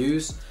 million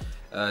views.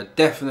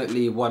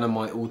 Definitely one of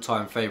my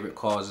all-time favourite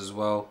cars as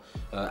well.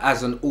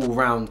 As an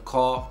all-round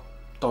car,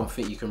 don't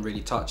think you can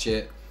really touch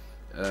it.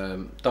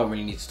 Don't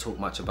really need to talk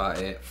much about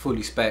it.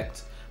 Fully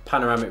spec'd,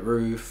 panoramic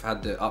roof,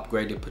 had the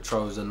upgraded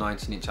Petroza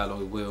 19-inch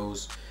alloy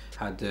wheels,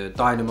 had the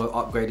Dynamo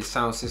upgraded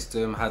sound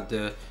system, had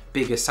the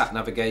bigger sat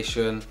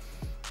navigation,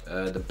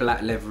 the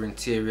black leather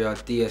interior,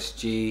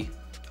 DSG.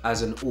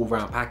 As an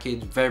all-round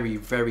package, very,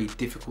 very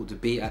difficult to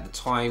beat at the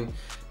time.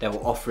 They were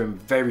offering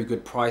very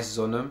good prices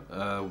on them,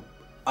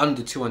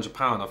 under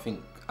 £200. I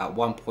think at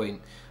one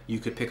point you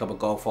could pick up a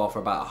Golf R for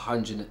about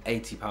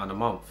 £180 a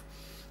month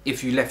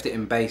if you left it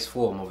in base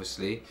form,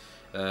 obviously.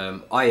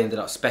 I ended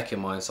up speccing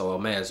mine, so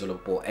I may as well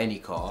have bought any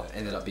car. It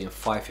ended up being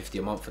 £550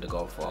 a month for the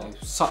Golf R.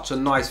 Such a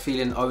nice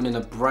feeling owning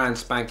a brand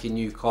spanking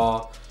new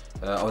car.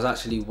 I was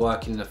actually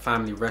working in a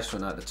family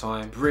restaurant at the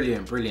time.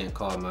 Brilliant, brilliant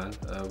car, man.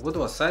 What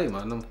do I say,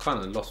 man? I'm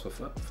kind of lost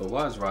for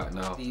words right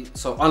now.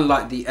 So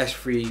unlike the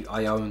S3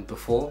 I owned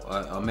before,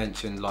 I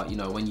mentioned, like, you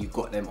know, when you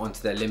got them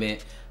onto their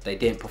limit, they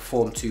didn't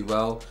perform too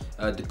well.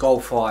 The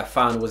Golf R I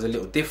found was a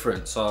little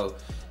different. So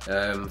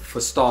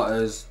for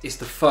starters, it's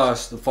the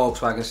first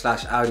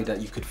Volkswagen / Audi that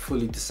you could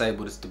fully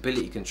disable the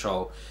stability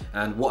control.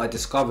 And what I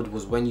discovered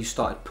was when you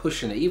started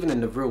pushing it, even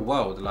in the real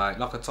world, like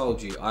I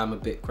told you, I'm a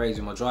bit crazy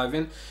in my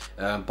driving,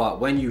 but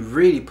when you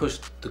really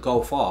pushed the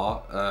Golf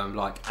R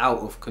like out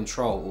of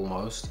control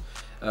almost,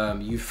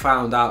 you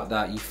found that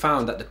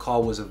the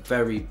car was a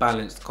very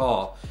balanced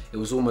car. It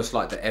was almost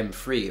like the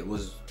M3. It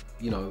was,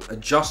 you know,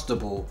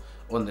 adjustable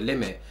on the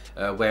limit,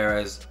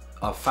 whereas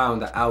I've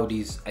found that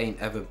Audis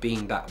ain't ever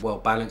been that well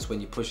balanced when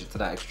you push it to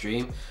that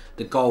extreme.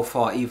 The Golf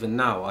R, even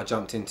now, I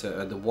jumped into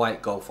the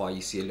white Golf R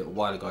you see a little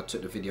while ago. I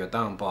took the video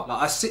down, but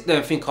like, I sit there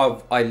and think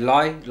I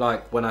lie,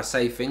 like, when I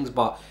say things,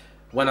 but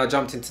when I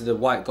jumped into the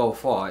white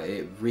Golf R,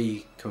 it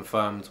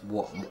reconfirmed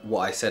what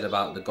I said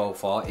about the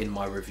Golf R in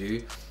my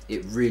review.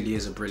 It really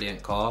is a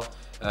brilliant car.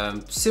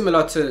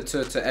 Similar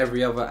to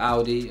every other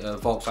Audi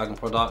Volkswagen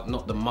product,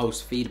 not the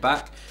most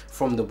feedback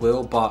from the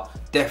wheel, but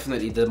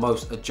definitely the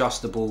most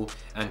adjustable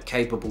and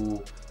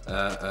capable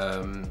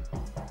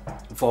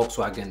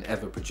Volkswagen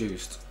ever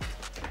produced.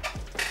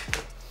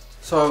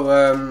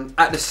 So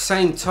at the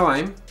same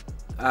time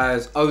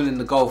as owning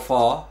the Golf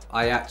R,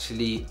 I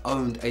actually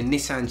owned a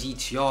Nissan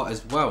GTR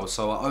as well.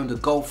 So I owned a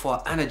Golf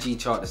R and a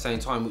GTR at the same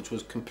time, which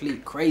was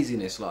complete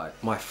craziness. Like,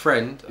 my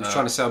friend was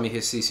trying to sell me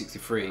his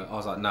C63. I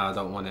was like, nah, I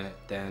don't want it.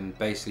 Then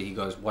basically he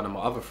goes, one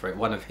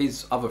of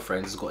his other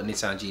friends has got a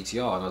Nissan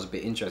GTR, and I was a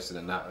bit interested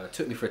in that.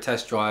 Took me for a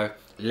test drive,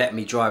 let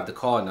me drive the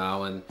car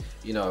now, and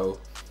you know,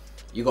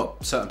 you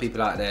got certain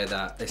people out there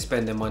that they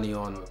spend their money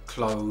on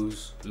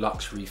clothes,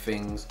 luxury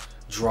things,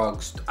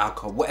 drugs,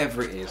 alcohol,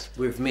 whatever it is.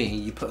 With me,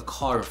 you put a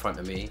car in front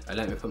of me and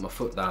let me put my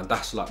foot down.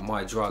 That's like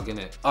my drug,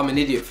 innit? I'm an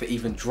idiot for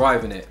even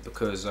driving it,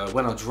 because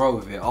when I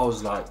drove it, I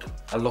was like,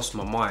 I lost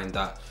my mind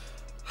at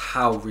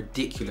how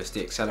ridiculous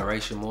the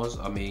acceleration was.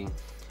 I mean,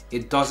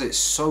 it does it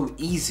so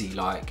easy.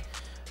 Like,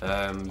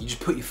 you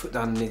just put your foot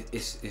down and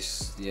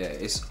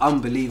it's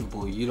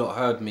unbelievable. You lot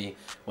heard me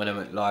when I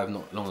went live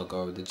not long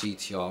ago. The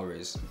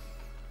GTR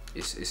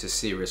it's a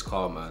serious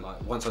car, man.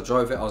 Like, once I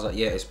drove it, I was like,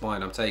 yeah, it's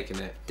mine, I'm taking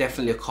it.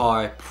 Definitely a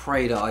car I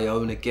pray that I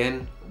own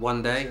again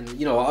one day. And,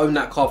 you know, I owned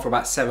that car for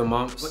about 7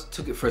 months.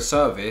 Took it for a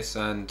service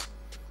and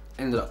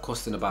ended up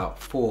costing about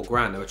 4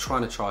 grand. They were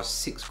trying to charge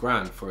 6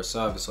 grand for a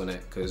service on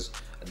it because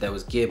there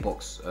was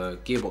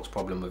gearbox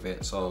problem with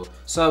it. So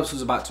service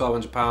was about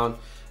 £1,200.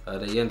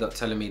 They ended up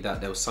telling me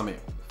that there was something,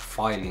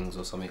 filings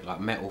or something, like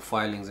metal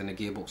filings in the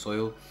gearbox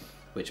oil,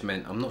 which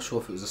meant, I'm not sure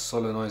if it was the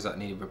solenoids that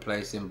needed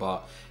replacing,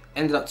 but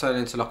ended up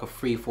turning into like a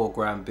 3-4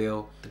 grand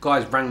bill. The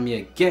guys rang me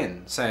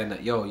again saying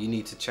that, yo, you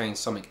need to change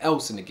something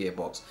else in the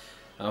gearbox.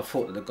 And I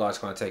thought that the guy's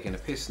kind of taking a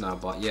piss now,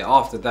 but yeah,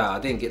 after that, I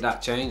didn't get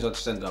that changed. I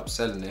just ended up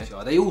selling it.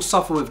 They all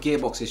suffer with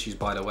gearbox issues,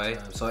 by the way.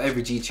 So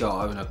every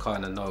GTR owner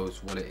kind of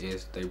knows what it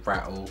is. They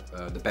rattle,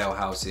 the bell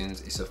housings.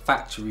 It's a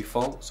factory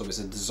fault, so it's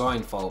a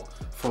design fault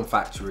from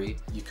factory.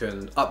 You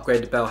can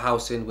upgrade the bell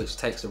housing, which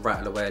takes the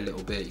rattle away a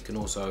little bit. You can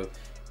also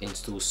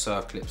install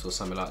circlips or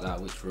something like that,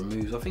 which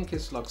removes, I think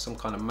it's like some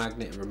kind of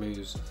magnet,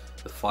 removes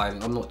the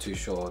filing. I'm not too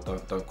sure,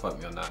 don't quote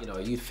me on that. You know,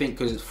 you'd think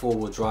because it's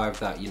 4-wheel drive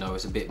that, you know,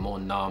 it's a bit more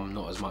numb,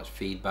 not as much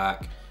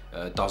feedback.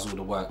 does all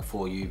the work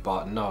for you.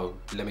 But no,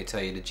 let me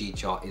tell you, the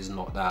GTR is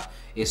not that.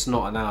 It's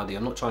not an Audi.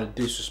 I'm not trying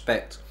to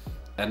disrespect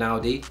an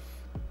Audi.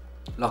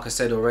 Like I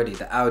said already,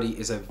 the Audi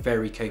is a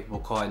very capable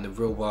car. In the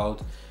real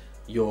world,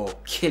 you're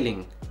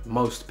killing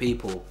most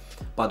people.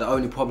 But the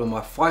only problem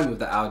I find with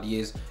the Audi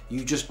is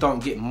you just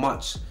don't get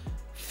much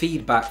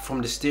feedback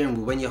from the steering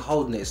wheel when you're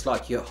holding it. It's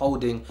like you're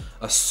holding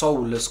a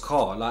soulless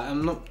car. Like,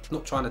 I'm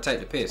not trying to take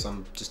the piss,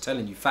 I'm just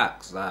telling you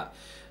facts that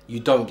you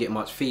don't get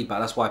much feedback.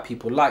 That's why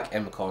people like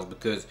M cars,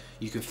 because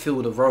you can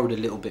feel the road a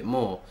little bit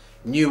more.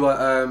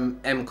 Newer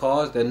M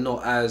cars, they're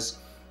not as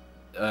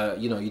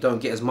you know, you don't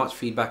get as much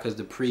feedback as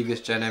the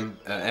previous gen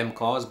M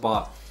cars,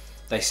 but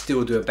they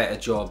still do a better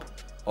job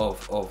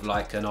of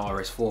like an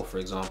RS4 for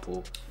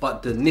example.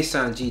 But the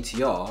Nissan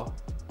GTR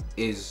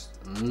is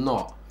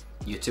not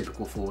your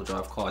typical four-wheel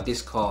drive car.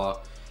 This car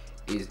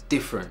is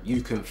different.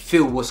 You can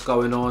feel what's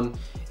going on.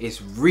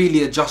 It's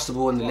really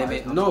adjustable in the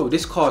limit. No,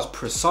 this car's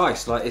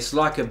precise. Like, it's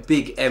like a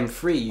big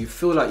M3. You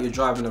feel like you're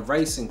driving a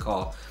racing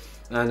car.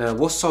 And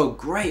what's so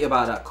great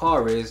about that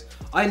car is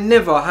I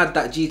never had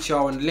that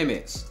GTR on the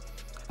limits,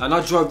 and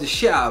I drove the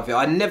shit out of it.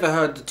 I never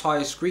heard the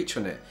tyres screech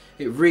on it.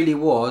 It really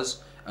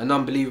was an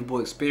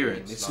unbelievable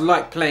experience. It's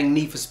like playing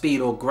Need for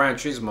Speed or Gran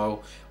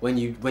Turismo when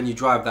you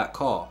drive that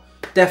car.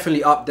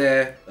 Definitely up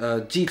there.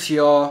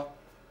 GTR,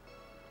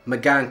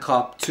 Megane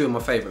Cup, two of my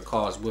favourite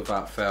cars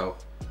without fail.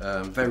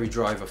 Very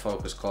driver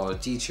focused cars.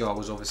 GTR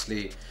was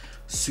obviously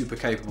super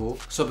capable.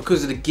 So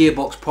because of the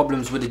gearbox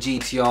problems with the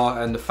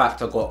GTR and the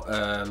fact I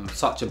got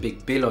such a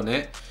big bill on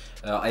it,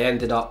 I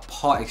ended up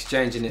part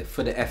exchanging it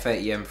for the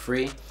F80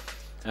 M3.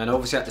 And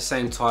obviously at the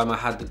same time I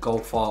had the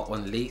Golf R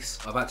on lease.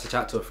 I've had to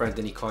chat to a friend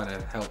and he kind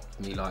of helped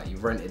me, like he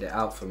rented it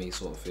out for me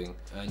sort of thing.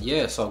 And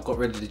yeah, so I got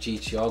rid of the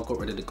GTR, got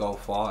rid of the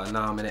Golf R, and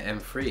now I'm in an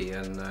M3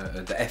 and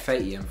the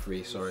F80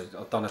 M3, sorry.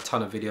 I've done a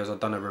ton of videos, I've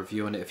done a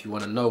review on it. If you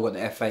want to know what the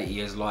F80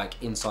 is like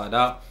inside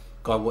out,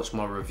 go watch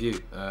my review.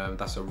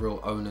 That's a real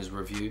owner's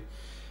review.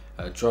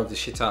 Drove the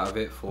shit out of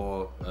it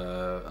for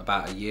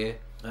about a year.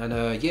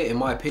 And yeah, in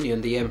my opinion,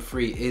 the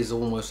M3 is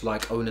almost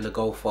like owning a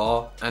Golf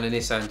R and a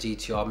Nissan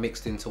GTR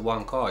mixed into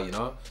one car, you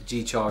know? The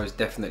GTR is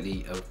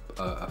definitely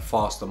a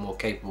faster, more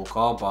capable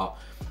car, but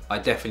I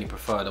definitely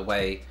prefer the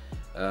way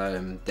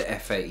the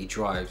F80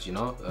 drives, you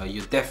know?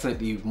 You're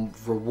definitely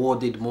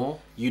rewarded more.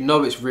 You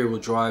know it's rear-wheel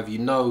drive, you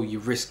know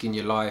you're risking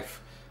your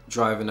life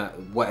driving at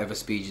whatever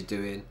speed you're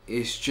doing.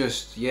 It's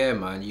just, yeah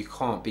man, you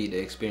can't beat the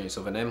experience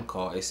of an M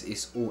car.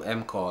 It's all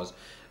M cars.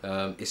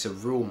 It's a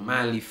real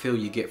manly feel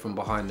you get from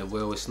behind the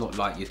wheel. It's not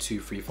like your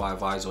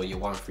 235i's or your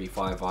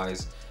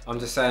 135i's. I'm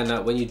just saying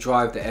that when you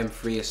drive the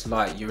M3, it's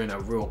like you're in a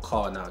real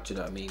car now, do you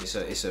know what I mean?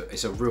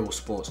 It's a real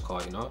sports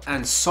car, you know?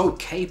 And so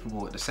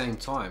capable at the same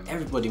time.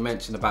 Everybody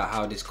mentioned about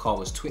how this car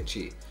was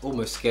twitchy.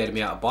 Almost scared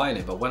me out of buying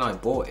it, but when I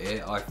bought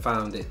it, I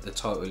found it the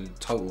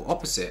total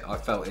opposite. I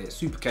felt it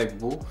super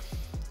capable,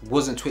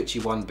 wasn't twitchy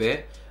one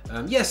bit.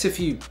 Yes, if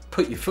you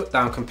put your foot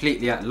down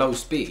completely at low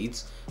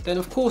speeds, then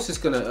of course it's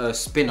gonna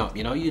spin up,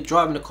 you know? You're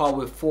driving a car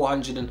with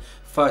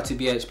 430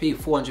 bhp,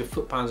 400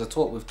 foot-pounds of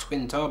torque with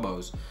twin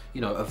turbos,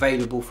 you know,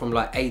 available from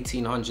like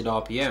 1800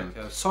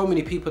 RPM. So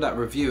many people that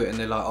review it and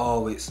they're like,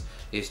 oh, it's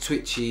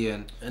twitchy,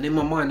 and in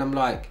my mind I'm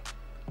like,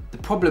 the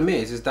problem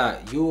is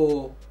that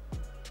you're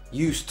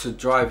used to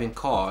driving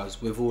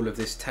cars with all of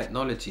this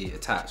technology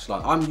attached.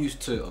 Like, I'm used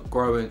to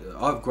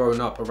I've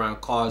grown up around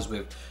cars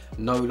with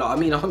no, like, I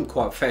mean, I'm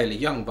quite fairly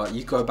young, but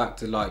you go back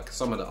to like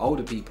some of the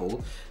older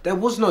people, there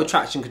was no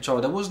traction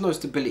control, there was no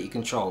stability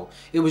control.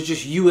 It was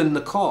just you and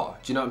the car,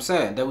 do you know what I'm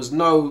saying? There was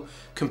no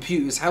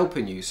computers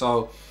helping you.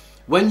 So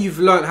when you've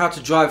learned how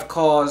to drive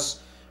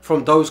cars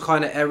from those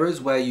kind of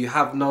eras where you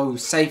have no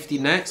safety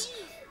nets,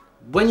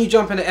 when you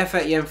jump in an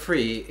F80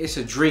 M3, it's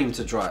a dream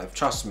to drive,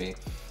 trust me.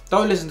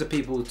 Don't listen to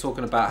people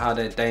talking about how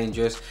they're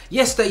dangerous.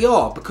 Yes, they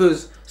are,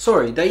 because,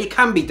 sorry, they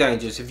can be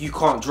dangerous if you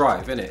can't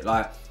drive, innit?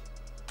 Like,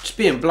 just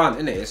being blunt,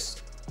 innit?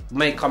 It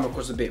may come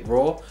across a bit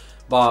raw,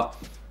 but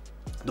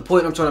the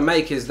point I'm trying to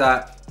make is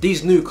that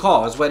these new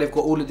cars, where they've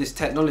got all of this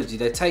technology,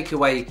 they're taking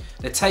away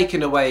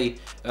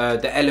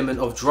the element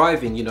of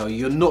driving, you know?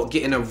 You're not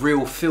getting a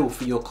real feel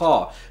for your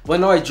car.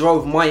 When I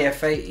drove my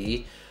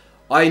F80,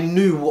 I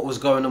knew what was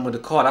going on with the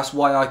car. That's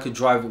why I could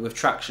drive it with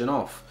traction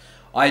off.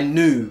 I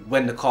knew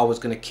when the car was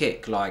going to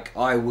kick. Like,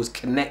 I was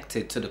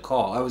connected to the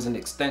car. I was an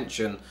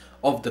extension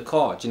of the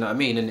car, do you know what I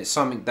mean? And it's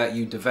something that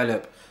you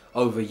develop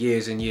over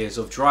years and years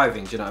of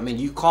driving, do you know what I mean?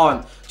 You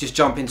can't just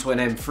jump into an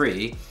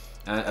M3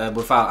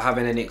 without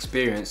having any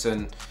experience.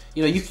 And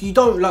you know, you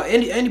don't, like,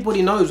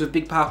 anybody knows with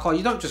big power car,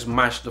 you don't just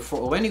mash the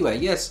throttle anyway.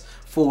 Yes,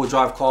 four-wheel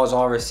drive cars,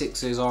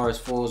 RS6s,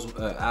 RS4s,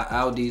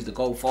 Audis, the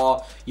Golf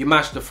R, you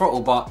mash the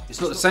throttle, but it's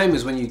not the same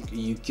as when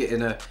you get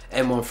in a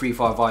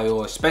M135i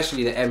or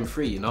especially the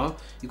M3, you know?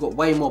 You've got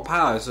way more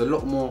power, it's a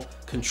lot more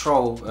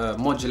control,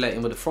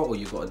 modulating with the throttle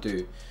you've got to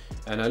do.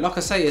 And like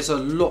I say, it's a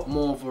lot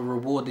more of a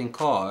rewarding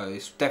car.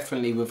 It's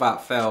definitely,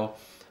 without fail,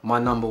 my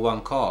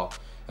 #1 car.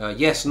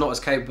 Yes, not as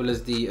capable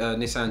as the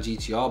Nissan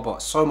GTR,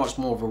 but so much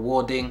more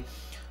rewarding,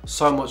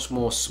 so much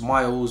more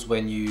smiles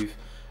when you've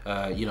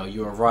you know,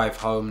 you arrive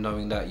home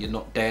knowing that you're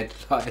not dead.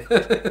 Like,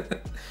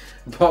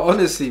 but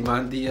honestly,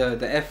 man, the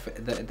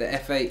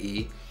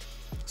F80,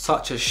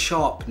 such a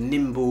sharp,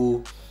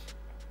 nimble,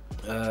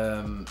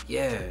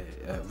 yeah,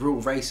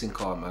 real racing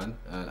car, man.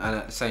 And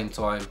at the same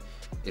time,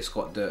 it's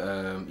got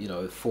the you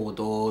know, 4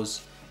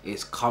 doors.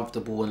 It's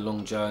comfortable on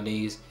long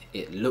journeys.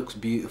 It looks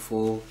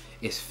beautiful.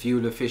 It's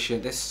fuel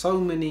efficient. There's so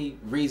many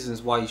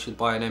reasons why you should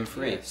buy an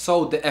M3. Yeah.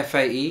 Sold the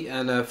F80,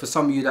 and for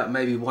some of you that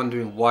may be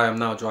wondering why I'm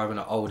now driving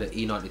an older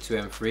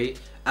E92 M3,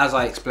 as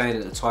I explained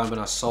at the time when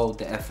I sold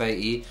the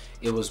F80,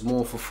 it was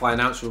more for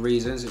financial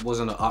reasons. It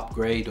wasn't an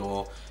upgrade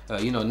or,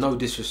 you know, no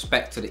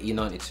disrespect to the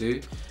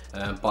E92,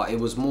 but it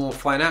was more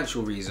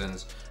financial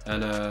reasons.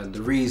 And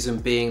the reason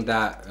being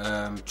that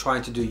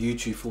trying to do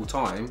YouTube full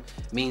time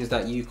means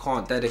that you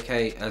can't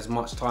dedicate as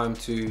much time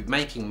to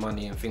making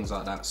money and things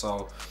like that.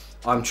 So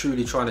I'm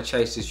truly trying to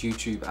chase this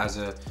YouTube as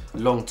a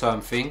long-term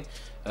thing,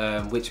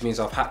 which means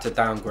I've had to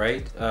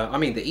downgrade. I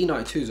mean, the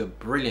E92 is a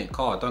brilliant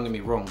car, don't get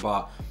me wrong,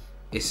 but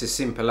it's as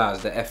simple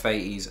as the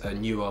F80 is a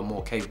newer,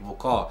 more capable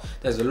car.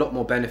 There's a lot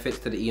more benefits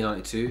to the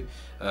E92.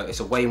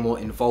 It's a way more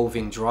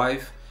involving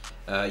drive.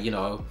 You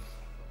know,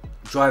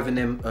 driving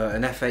them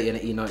an F80 and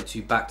an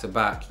E92 back to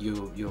back,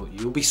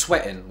 you'll be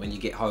sweating when you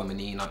get home in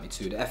the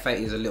E92. The F80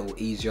 is a little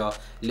easier, a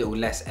little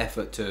less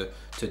effort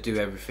to do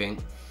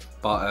everything.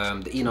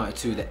 But the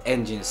E92, the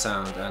engine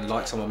sound, and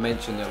like someone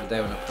mentioned the other day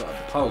when I put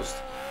up the post,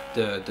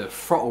 the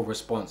throttle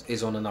response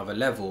is on another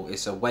level.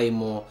 It's a way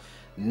more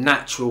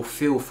natural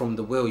feel from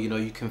the wheel. You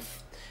know,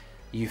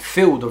 you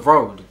feel the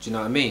road. Do you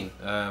know what I mean?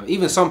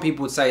 Even some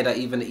people would say that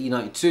even the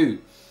E92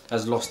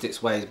 has lost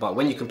its ways, but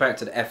when you compare it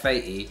to the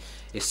F80,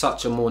 it's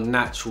such a more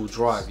natural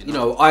drive. You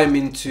know, I'm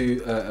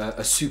into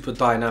a super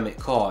dynamic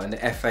car, and the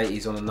F80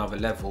 is on another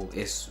level.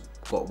 It's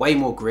got way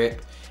more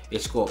grip.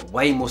 It's got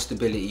way more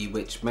stability,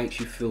 which makes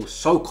you feel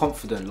so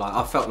confident. Like,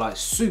 I felt like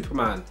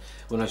Superman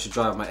when I should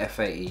drive my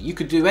F80. You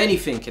could do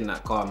anything in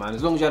that car, man.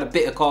 As long as you had a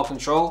bit of car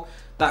control,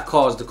 that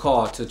car is the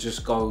car to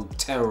just go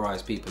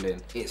terrorize people in.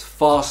 It's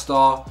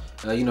faster,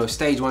 you know,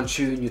 stage 1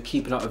 tune, you're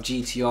keeping up with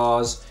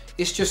GTRs.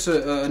 It's just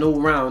an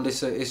all-round,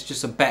 it's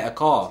just a better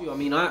car. I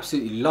mean, I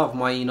absolutely love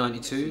my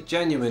E92.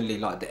 Genuinely,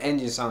 like, the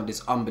engine sound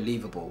is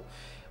unbelievable.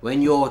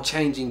 When you're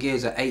changing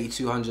gears at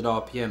 8200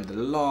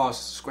 RPM,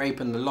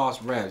 scraping the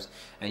last revs,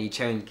 and you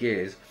change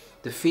gears,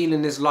 the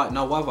feeling is like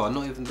no other.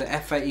 Not even the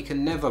F80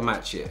 can never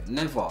match it,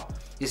 never.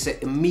 It's an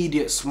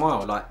immediate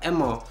smile. Like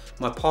Emma,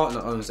 my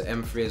partner, owns the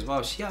M3 as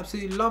well. She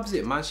absolutely loves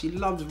it, man. She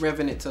loves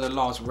revving it to the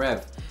last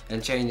rev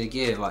and changing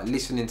gear, like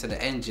listening to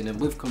the engine. And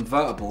with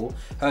convertible,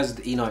 hers is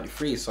the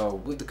E93, so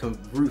with the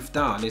roof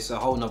down, it's a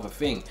whole nother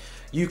thing.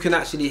 You can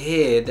actually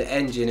hear the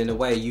engine in a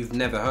way you've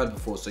never heard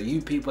before. So you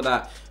people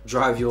that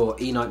drive your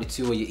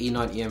E92 or your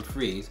E90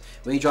 M3s,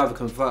 when you drive a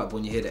convertible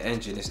and you hear the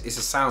engine, it's a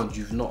sound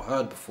you've not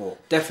heard before.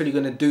 Definitely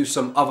going to do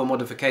some other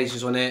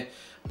modifications on it,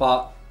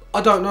 but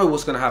I don't know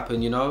what's going to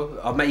happen, you know.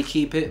 I may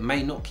keep it,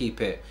 may not keep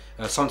it.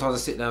 Sometimes I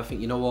sit down and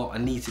think, you know what, I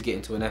need to get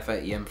into an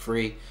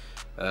F80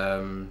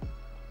 M3.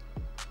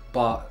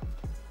 But,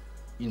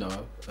 you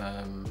know,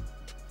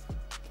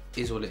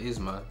 is what it is,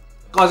 man.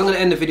 Guys, I'm going to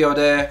end the video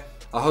there.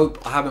 I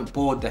hope I haven't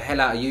bored the hell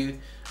out of you.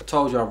 I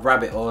told you I'd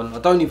rabbit on. I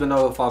don't even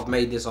know if I've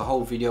made this a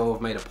whole video,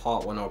 I've made a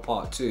part 1 or a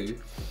part 2.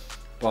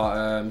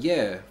 But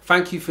yeah,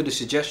 thank you for the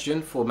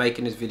suggestion for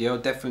making this video.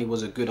 Definitely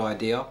was a good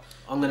idea.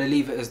 I'm going to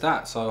leave it as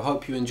that, so I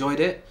hope you enjoyed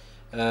it.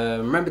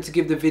 Remember to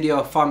give the video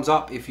a thumbs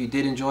up if you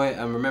did enjoy it,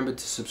 and remember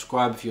to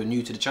subscribe if you're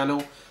new to the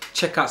channel.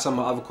 Check out some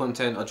of my other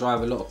content. I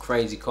drive a lot of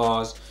crazy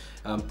cars.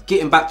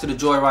 Getting back to the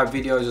joyride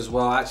videos as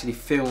well. I actually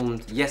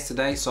filmed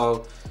yesterday,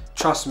 so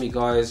trust me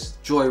guys,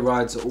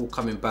 joyrides are all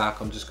coming back.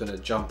 I'm just going to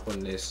jump on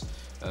this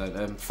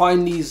and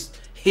find these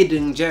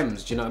hidden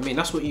gems. Do you know what I mean?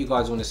 That's what you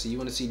guys want to see. You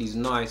want to see these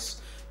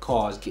nice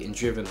cars getting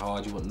driven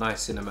hard. You want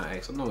nice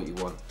cinematics. I know what you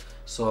want.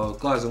 So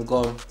guys, I'm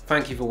gone.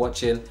 Thank you for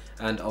watching,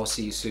 and I'll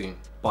see you soon.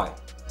 Bye.